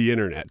just the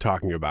internet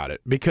talking about it,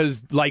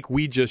 because like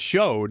we just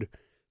showed,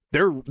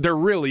 there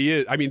really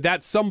is. I mean,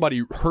 that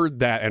somebody heard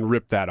that and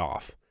ripped that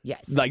off.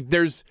 Yes. Like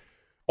there's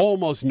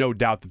almost no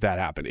doubt that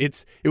happened.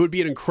 It would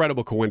be an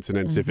incredible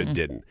coincidence if it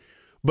didn't.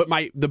 But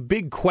the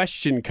big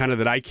question kind of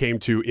that I came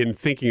to in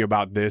thinking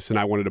about this, and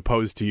I wanted to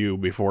pose to you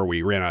before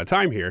we ran out of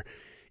time here,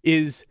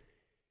 is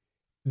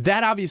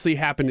that obviously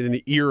happened in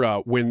an era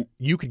when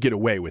you could get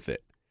away with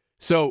it.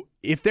 So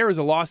if there was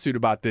a lawsuit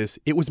about this,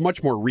 it was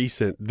much more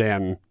recent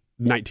than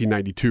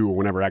 1992 or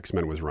whenever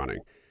X-Men was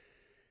running.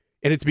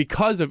 And it's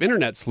because of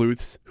internet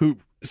sleuths who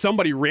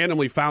somebody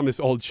randomly found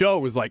this old show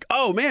and was like,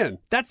 oh man,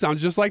 that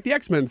sounds just like the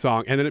X-Men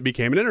song. And then it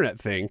became an internet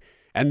thing.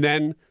 And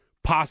then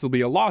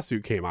possibly a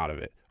lawsuit came out of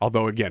it.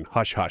 Although, again,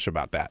 hush hush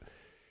about that.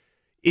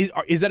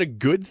 Is that a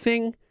good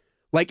thing?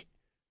 Like,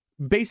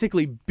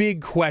 basically,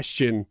 big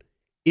question.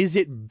 Is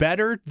it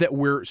better that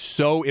we're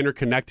so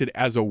interconnected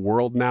as a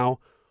world now?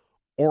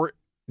 Or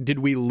did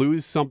we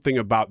lose something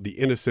about the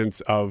innocence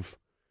of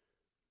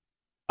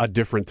a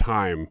different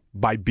time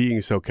by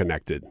being so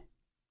connected?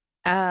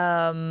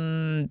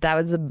 That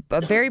was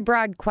a very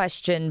broad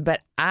question,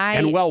 but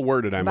and well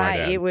worded, I might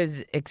add. It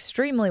was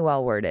extremely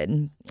well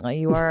worded.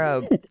 You are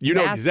a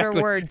master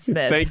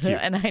wordsmith. Thank you.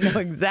 And I know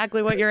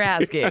exactly what you're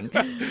asking.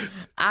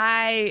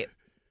 I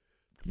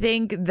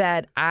think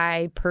that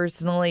I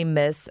personally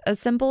miss a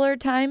simpler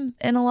time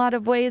in a lot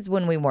of ways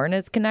when we weren't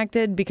as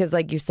connected, because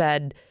like you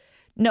said,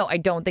 no, I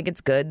don't think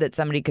it's good that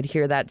somebody could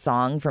hear that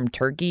song from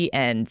Turkey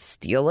and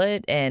steal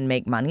it and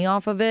make money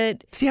off of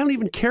it. See, I don't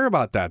even care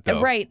about that,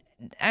 though. Right.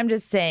 I'm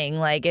just saying,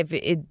 like, if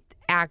it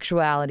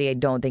actuality, I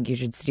don't think you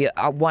should steal.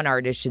 One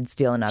artist should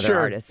steal another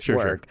artist's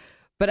work.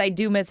 Sure. But I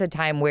do miss a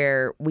time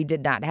where we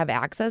did not have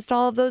access to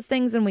all of those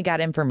things and we got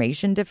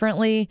information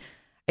differently.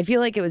 I feel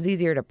like it was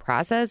easier to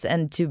process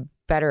and to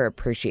better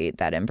appreciate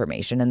that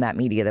information and that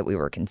media that we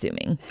were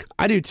consuming.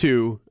 I do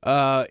too.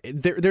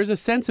 There's a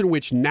sense in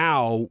which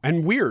now,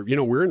 and we're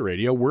in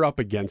radio, we're up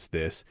against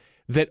this,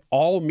 that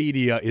all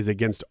media is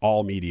against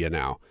all media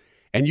now.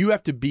 And you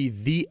have to be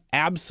the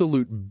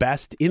absolute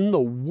best in the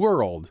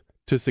world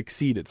to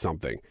succeed at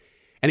something.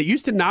 And it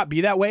used to not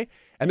be that way.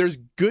 And there's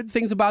good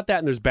things about that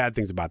and there's bad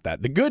things about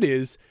that. The good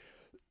is,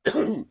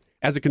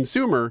 as a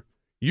consumer,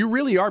 you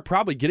really are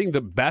probably getting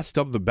the best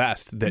of the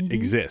best that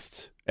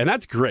exists. And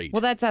that's great.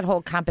 Well, that's that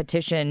whole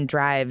competition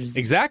drives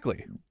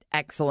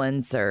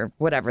excellence or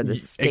whatever the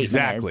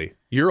statement is.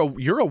 You're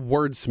a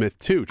wordsmith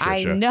too,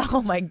 Trisha. I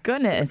know, my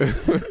goodness.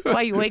 That's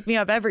why you wake me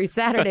up every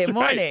Saturday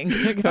morning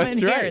to come in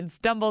here and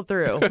stumble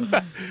through.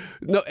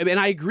 No, and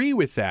I agree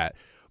with that.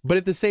 But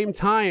at the same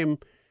time,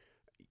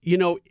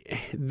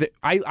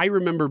 I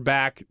remember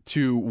back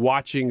to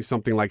watching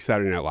something like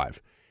Saturday Night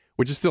Live,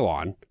 which is still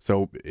on,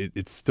 so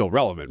it's still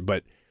relevant.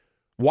 But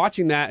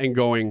watching that and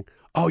going,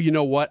 oh, you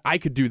know what? I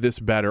could do this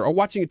better. Or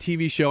watching a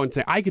TV show and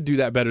saying, I could do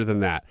that better than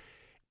that.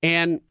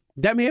 And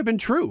that may have been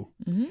true.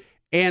 Mm-hmm.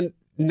 And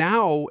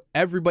now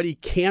everybody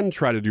can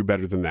try to do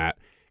better than that.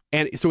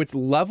 And so it's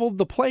leveled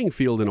the playing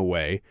field in a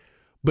way,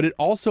 but it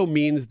also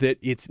means that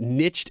it's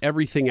niched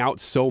everything out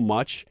so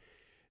much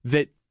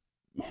that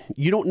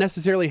you don't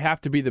necessarily have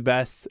to be the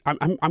best.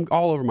 I'm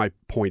all over my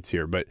points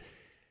here, but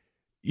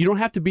you don't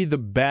have to be the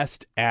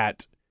best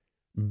at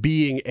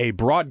being a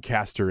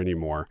broadcaster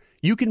anymore.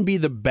 You can be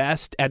the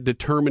best at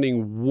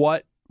determining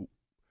what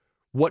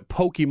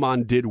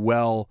Pokemon did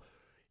well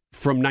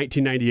from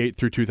 1998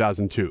 through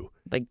 2002.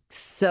 Like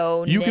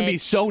so You can be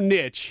so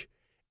niche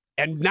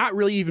and not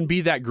really even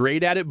be that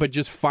great at it, but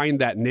just find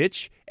that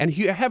niche and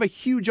have a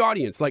huge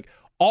audience. Like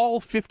all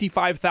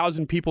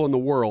 55,000 people in the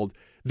world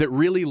that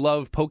really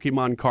love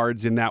Pokemon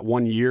cards in that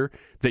 1 year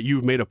that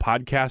you've made a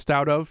podcast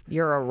out of.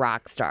 You're a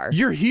rock star.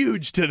 You're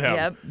huge to them.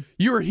 Yep.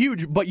 You're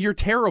huge, but you're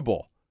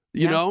terrible,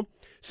 you know?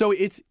 So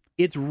it's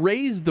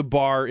raised the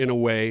bar in a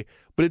way,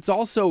 but it's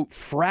also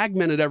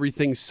fragmented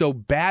everything so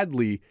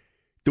badly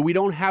that we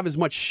don't have as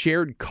much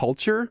shared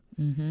culture.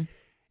 Mm-hmm.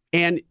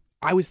 And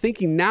I was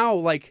thinking now,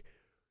 like,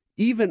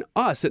 even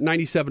us at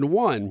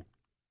 97.1,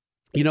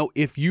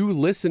 if you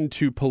listen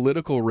to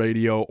political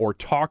radio or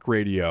talk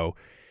radio,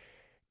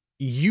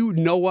 you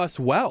know us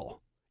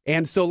well.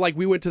 And so, like,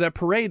 we went to that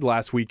parade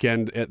last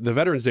weekend at the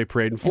Veterans Day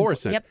Parade in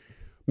Florissant. Yep.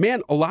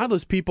 Man, a lot of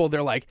those people,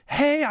 they're like,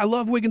 hey, I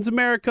love Wiggins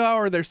America,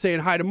 or they're saying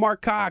hi to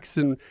Mark Cox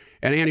and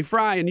Annie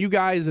Fry and you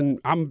guys, and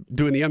I'm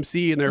doing the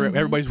MC, and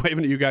everybody's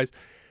waving at you guys.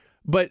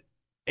 But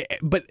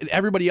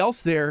everybody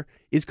else there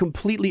is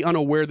completely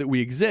unaware that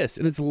we exist.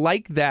 And it's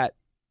like that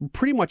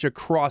pretty much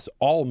across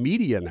all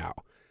media now.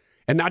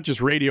 And not just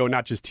radio,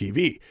 not just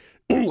TV.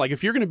 Like,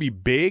 if you're going to be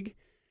big,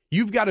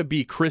 you've got to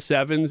be Chris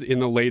Evans in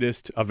the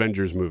latest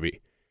Avengers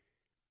movie.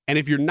 And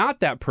if you're not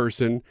that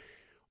person,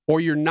 or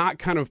you're not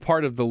kind of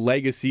part of the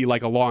legacy,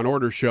 like a Law and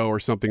Order show or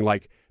something,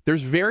 like,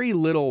 there's very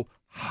little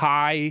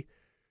high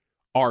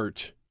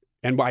art.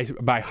 And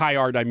by high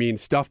art, I mean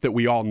stuff that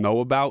we all know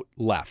about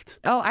left.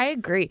 Oh, I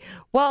agree.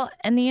 Well,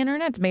 and the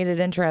internet's made it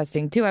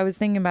interesting, too. I was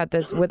thinking about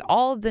this with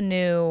all of the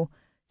new,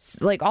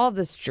 like all of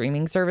the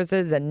streaming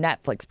services, and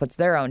Netflix puts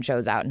their own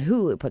shows out, and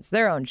Hulu puts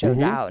their own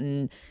shows out,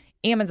 and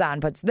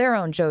Amazon puts their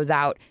own shows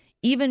out.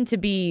 Even to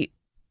be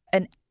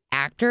an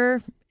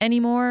actor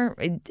anymore,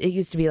 it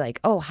used to be like,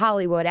 oh,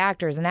 Hollywood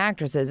actors and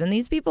actresses. And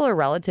these people are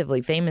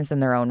relatively famous in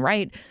their own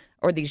right,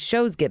 or these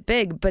shows get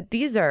big, but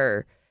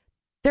they're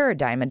a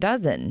dime a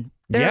dozen.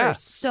 There are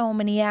so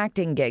many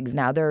acting gigs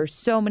now. There are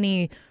so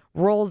many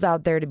roles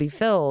out there to be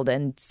filled,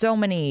 and so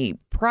many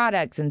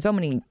products and so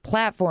many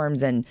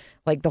platforms, and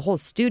like the whole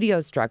studio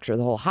structure,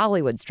 the whole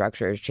Hollywood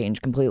structure has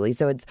changed completely.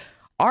 So it's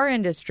our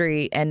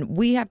industry, and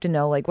we have to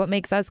know, like, what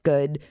makes us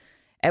good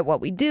at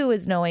what we do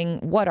is knowing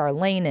what our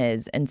lane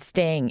is and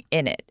staying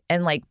in it,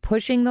 and like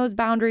pushing those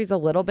boundaries a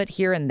little bit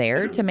here and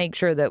there to make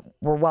sure that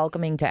we're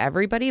welcoming to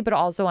everybody, but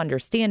also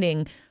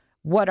understanding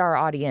what our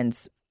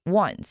audience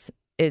wants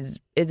is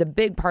a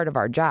big part of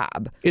our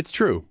job. It's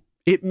true.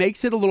 It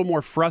makes it a little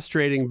more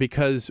frustrating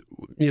because,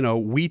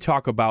 we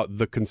talk about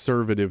the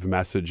conservative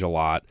message a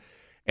lot,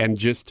 and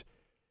just,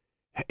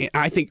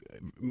 I think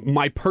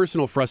my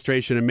personal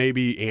frustration, and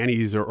maybe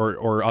Annie's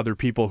or other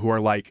people who are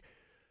like,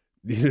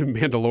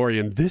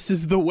 Mandalorian, this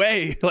is the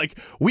way. Like,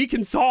 we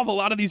can solve a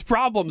lot of these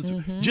problems.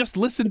 Just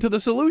listen to the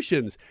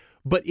solutions.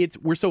 But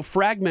we're so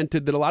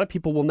fragmented that a lot of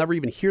people will never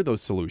even hear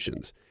those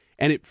solutions.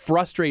 And it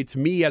frustrates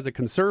me as a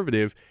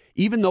conservative,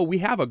 even though we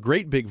have a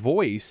great big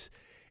voice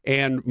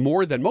and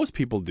more than most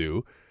people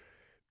do.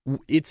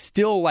 It's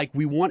still like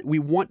we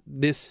want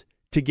this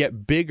to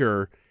get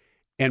bigger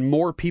and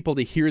more people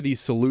to hear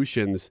these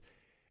solutions.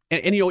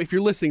 And if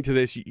you're listening to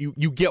this,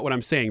 you get what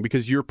I'm saying,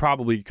 because you're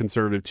probably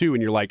conservative too,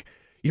 and you're like,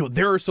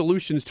 there are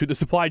solutions to the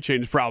supply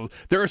chain problems.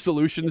 There are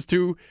solutions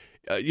to,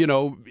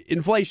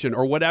 inflation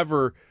or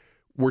whatever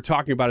we're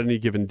talking about any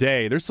given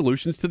day. There's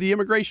solutions to the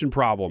immigration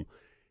problem.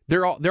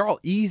 they're all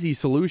easy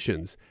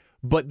solutions.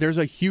 But there's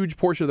a huge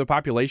portion of the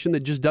population that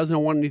just doesn't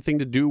want anything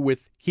to do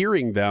with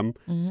hearing them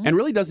and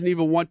really doesn't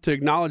even want to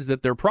acknowledge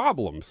that they're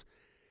problems.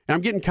 And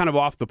I'm getting kind of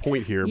off the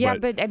point here. Yeah,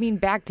 but I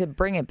mean,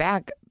 bring it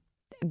back,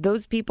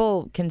 those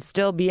people can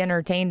still be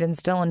entertained and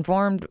still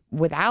informed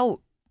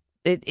without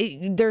it.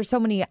 There's so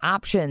many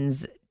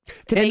options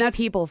to make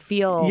people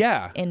feel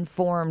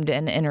informed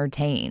and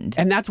entertained.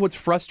 And that's what's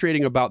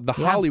frustrating about the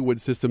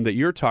Hollywood system that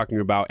you're talking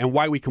about and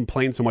why we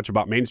complain so much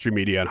about mainstream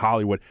media and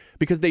Hollywood,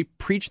 because they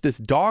preach this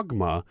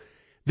dogma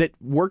that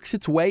works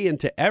its way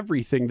into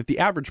everything that the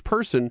average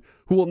person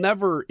who will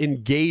never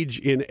engage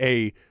in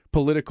a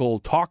political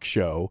talk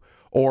show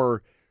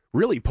or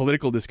really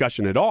political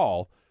discussion at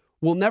all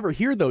will never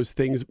hear those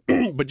things,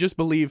 but just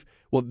believe,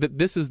 well,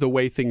 this is the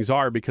way things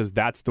are because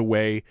that's the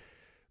way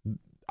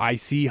I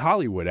see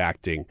Hollywood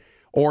acting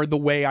or the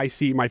way I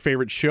see my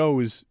favorite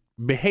shows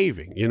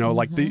behaving,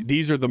 like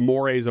these are the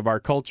mores of our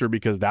culture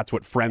because that's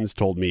what Friends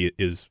told me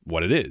is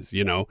what it is,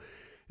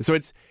 So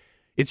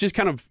it's just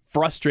kind of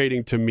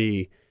frustrating to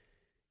me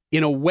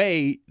in a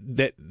way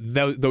that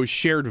those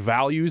shared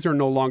values are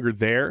no longer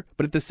there.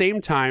 But at the same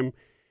time,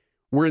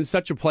 we're in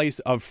such a place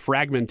of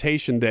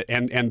fragmentation that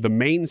and the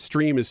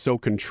mainstream is so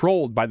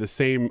controlled by the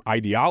same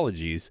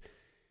ideologies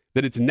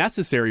that it's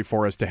necessary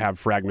for us to have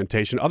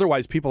fragmentation.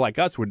 Otherwise, people like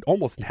us would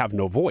almost have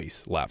no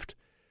voice left.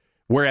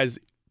 Whereas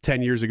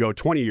 10 years ago,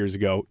 20 years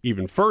ago,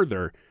 even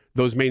further,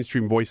 those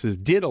mainstream voices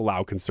did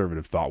allow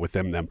conservative thought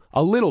within them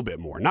a little bit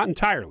more. Not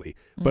entirely,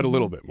 but a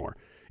little bit more.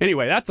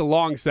 Anyway, that's a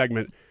long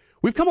segment.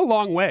 We've come a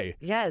long way.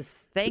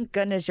 Yes. Thank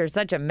goodness you're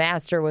such a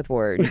master with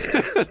words.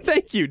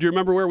 Thank you. Do you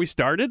remember where we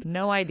started?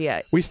 No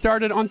idea. We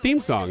started on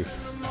theme songs.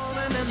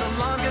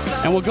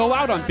 And we'll go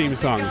out on theme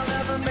songs.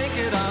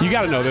 You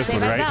got to know this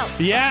one, right?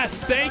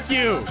 Yes. Thank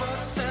you.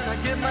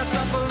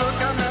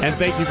 And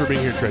thank you for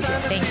being here, Tricia.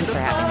 Thank you for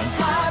having me.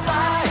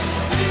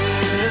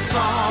 It's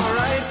all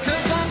right,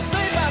 'cause I'm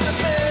safe out the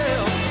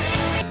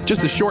field.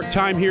 Just a short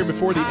time here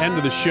before the end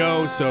of the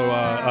show, so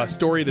a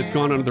story that's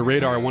gone under the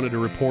radar I wanted to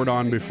report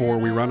on before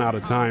we run out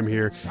of time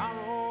here.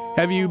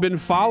 Have you been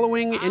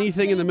following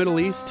anything in the Middle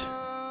East?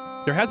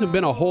 There hasn't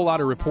been a whole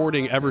lot of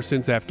reporting ever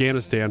since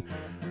Afghanistan,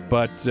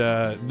 but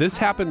this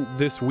happened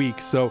this week.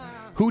 So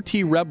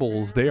Houthi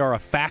rebels, they are a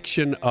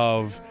faction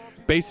of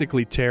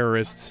basically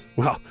terrorists.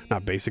 Well,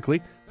 not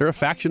basically. They're a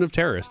faction of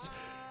terrorists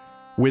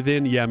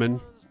within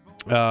Yemen.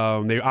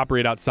 They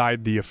operate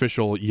outside the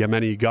official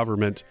Yemeni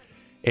government.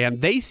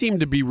 And they seem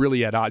to be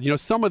really at odds.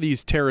 Some of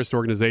these terrorist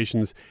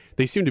organizations,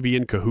 they seem to be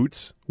in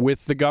cahoots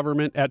with the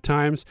government at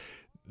times.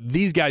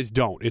 These guys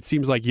don't. It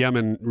seems like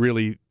Yemen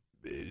really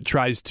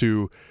tries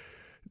to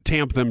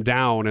tamp them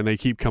down, and they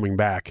keep coming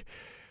back.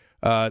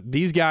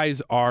 These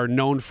guys are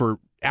known for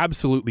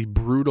absolutely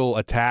brutal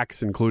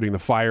attacks, including the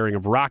firing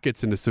of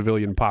rockets into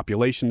civilian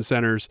population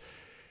centers,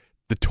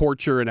 the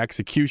torture and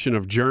execution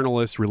of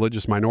journalists,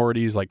 religious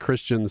minorities like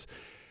Christians,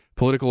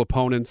 political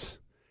opponents,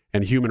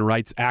 and human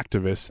rights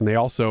activists. And they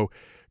also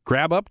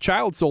grab up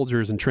child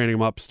soldiers and train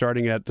them up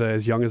starting at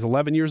as young as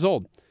 11 years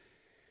old.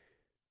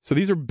 So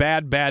these are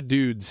bad, bad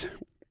dudes.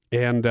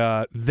 And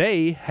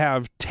they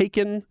have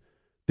taken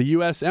the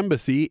U.S.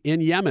 Embassy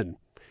in Yemen.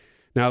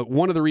 Now,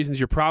 one of the reasons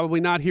you're probably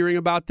not hearing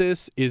about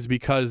this is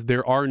because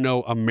there are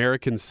no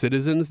American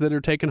citizens that are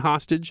taken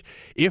hostage.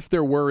 If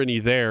there were any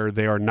there,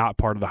 they are not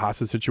part of the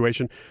hostage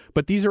situation.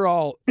 But these are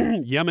all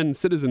Yemen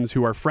citizens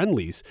who are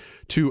friendlies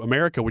to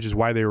America, which is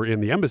why they were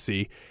in the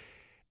embassy.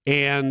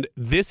 And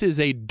this is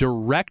a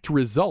direct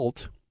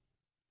result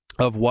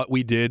of what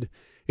we did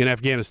in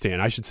Afghanistan.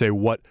 I should say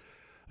what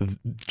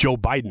Joe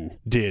Biden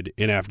did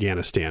in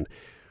Afghanistan.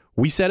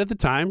 We said at the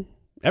time,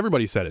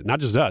 everybody said it,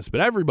 not just us,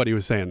 but everybody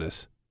was saying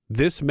this.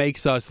 This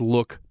makes us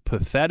look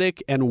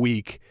pathetic and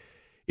weak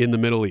in the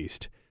Middle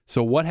East.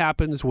 So what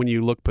happens when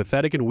you look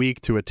pathetic and weak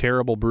to a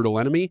terrible, brutal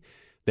enemy?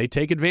 They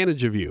take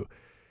advantage of you.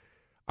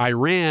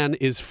 Iran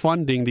is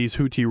funding these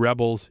Houthi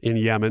rebels in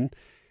Yemen.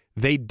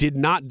 They did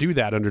not do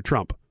that under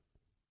Trump.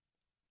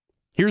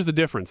 Here's the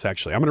difference,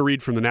 actually. I'm going to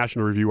read from the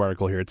National Review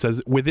article here. It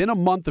says, within a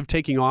month of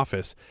taking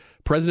office,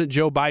 President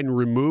Joe Biden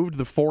removed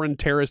the foreign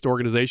terrorist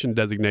organization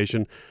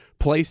designation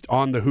placed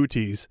on the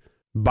Houthis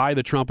by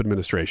the Trump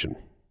administration.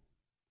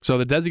 So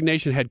the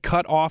designation had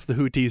cut off the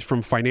Houthis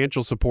from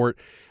financial support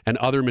and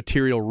other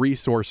material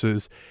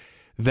resources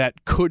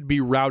that could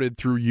be routed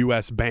through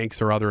U.S. banks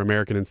or other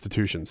American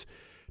institutions.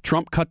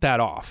 Trump cut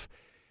that off.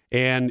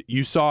 And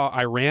you saw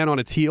Iran on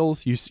its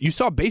heels. You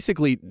saw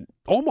basically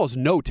almost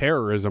no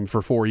terrorism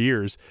for 4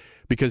 years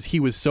because he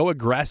was so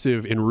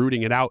aggressive in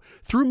rooting it out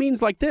through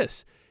means like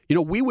this.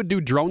 We would do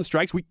drone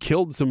strikes. We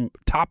killed some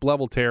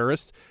top-level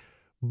terrorists.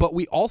 But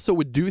we also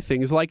would do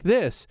things like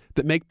this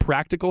that make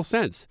practical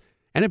sense.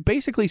 And it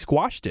basically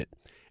squashed it.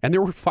 And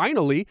there were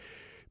finally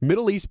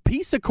Middle East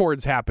peace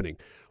accords happening.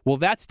 Well,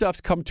 that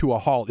stuff's come to a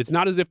halt. It's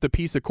not as if the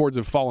peace accords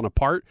have fallen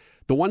apart.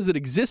 The ones that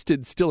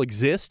existed still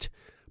exist,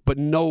 but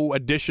no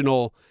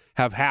additional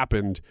have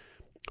happened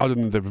other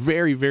than the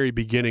very, very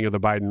beginning of the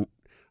Biden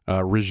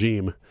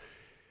regime.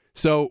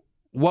 So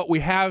what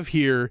we have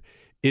here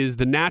is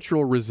the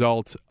natural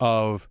result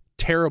of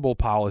terrible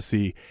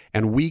policy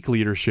and weak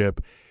leadership.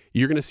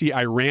 You're going to see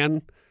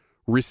Iran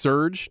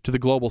resurge to the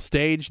global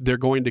stage. They're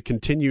going to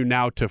continue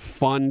now to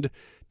fund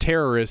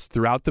terrorists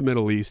throughout the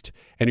Middle East,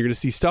 and you're going to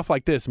see stuff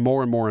like this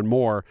more and more and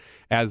more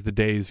as the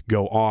days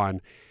go on.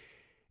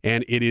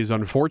 And it is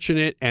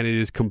unfortunate, and it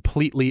is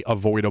completely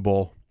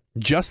avoidable,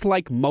 just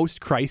like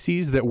most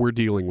crises that we're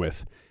dealing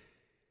with.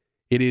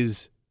 It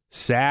is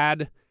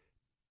sad,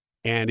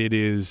 and it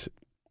is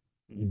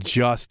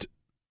just,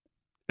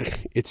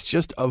 it's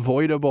just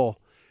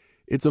avoidable.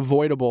 It's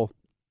avoidable.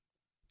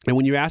 And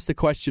when you ask the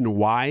question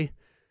why,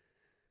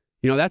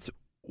 that's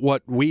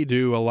what we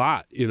do a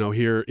lot,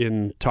 here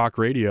in talk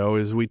radio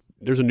is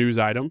there's a news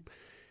item.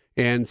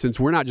 And since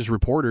we're not just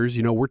reporters,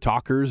 we're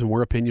talkers and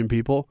we're opinion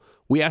people,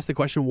 we ask the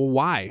question, well,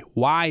 why?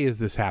 Why is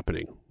this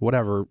happening?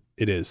 Whatever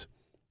it is.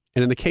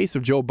 And in the case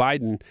of Joe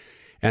Biden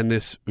and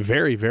this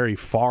very, very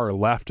far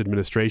left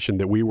administration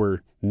that we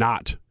were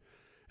not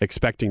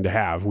expecting to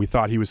have, we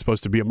thought he was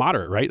supposed to be a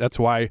moderate, right? That's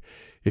why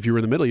if you were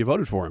in the middle, you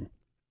voted for him.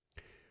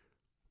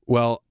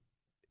 Well,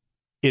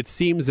 it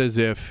seems as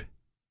if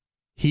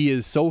he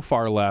is so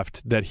far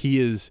left that he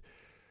is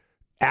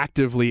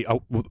actively,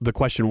 the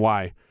question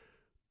why,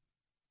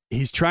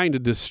 he's trying to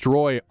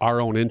destroy our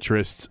own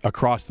interests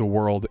across the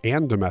world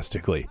and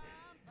domestically.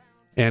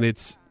 And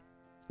it's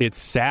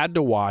sad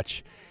to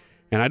watch,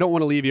 and I don't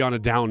want to leave you on a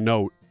down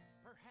note.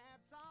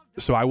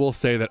 So I will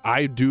say that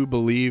I do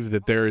believe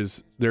that there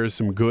is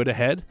some good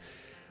ahead.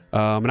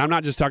 And I'm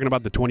not just talking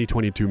about the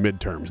 2022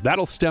 midterms.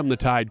 That'll stem the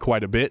tide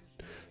quite a bit.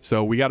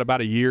 So we got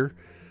about a year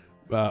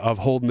of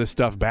holding this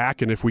stuff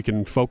back, and if we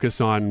can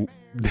focus on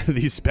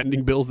these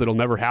spending bills that'll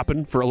never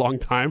happen for a long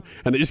time,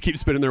 and they just keep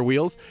spinning their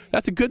wheels,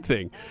 that's a good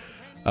thing.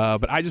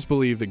 But I just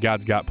believe that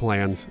God's got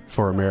plans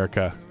for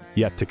America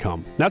yet to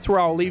come. That's where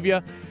I'll leave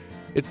you.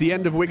 It's the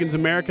end of Wiggins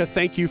America.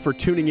 Thank you for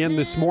tuning in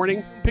this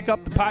morning. Pick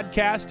up the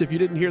podcast if you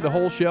didn't hear the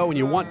whole show and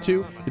you want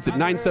to. It's at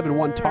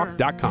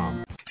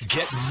 971talk.com.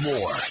 Get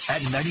more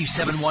at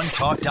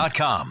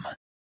 971talk.com.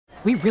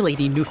 We really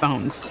need new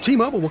phones.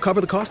 T-Mobile will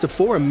cover the cost of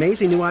 4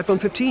 amazing new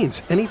iPhone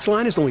 15s, and each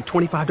line is only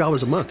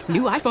 $25 a month.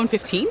 New iPhone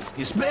 15s?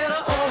 It's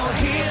better over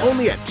here.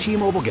 Only at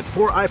T-Mobile, get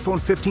 4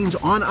 iPhone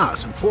 15s on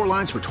us and 4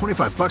 lines for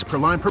 $25 per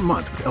line per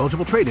month with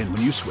eligible trade-in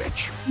when you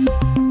switch.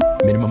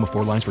 Minimum of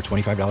 4 lines for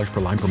 $25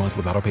 per line per month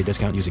with autopay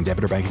discount using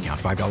debit or bank account.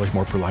 $5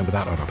 more per line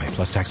without autopay,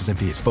 plus taxes and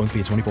fees. Phone fee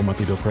at 24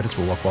 monthly bill credits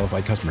for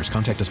well-qualified customers.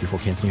 Contact us before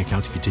canceling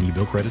account to continue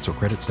bill credits or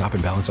credit stop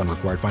and balance on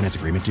required finance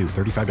agreement due.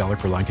 $35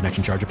 per line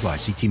connection charge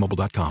applies. See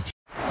T-Mobile.com.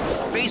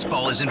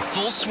 Baseball is in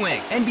full swing.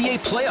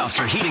 NBA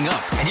playoffs are heating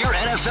up, and your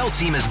NFL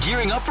team is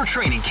gearing up for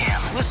training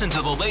camp. Listen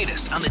to the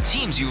latest on the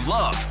teams you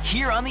love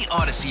here on the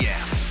Odyssey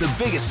app. The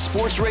biggest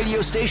sports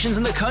radio stations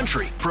in the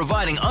country,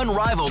 providing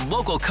unrivaled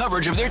local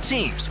coverage of their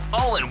teams,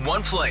 all in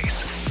one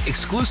place.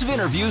 Exclusive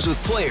interviews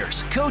with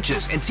players,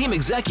 coaches, and team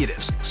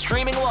executives,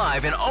 streaming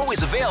live and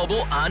always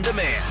available on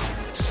demand.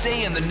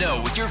 Stay in the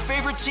know with your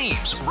favorite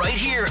teams right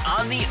here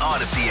on the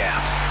Odyssey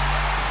app.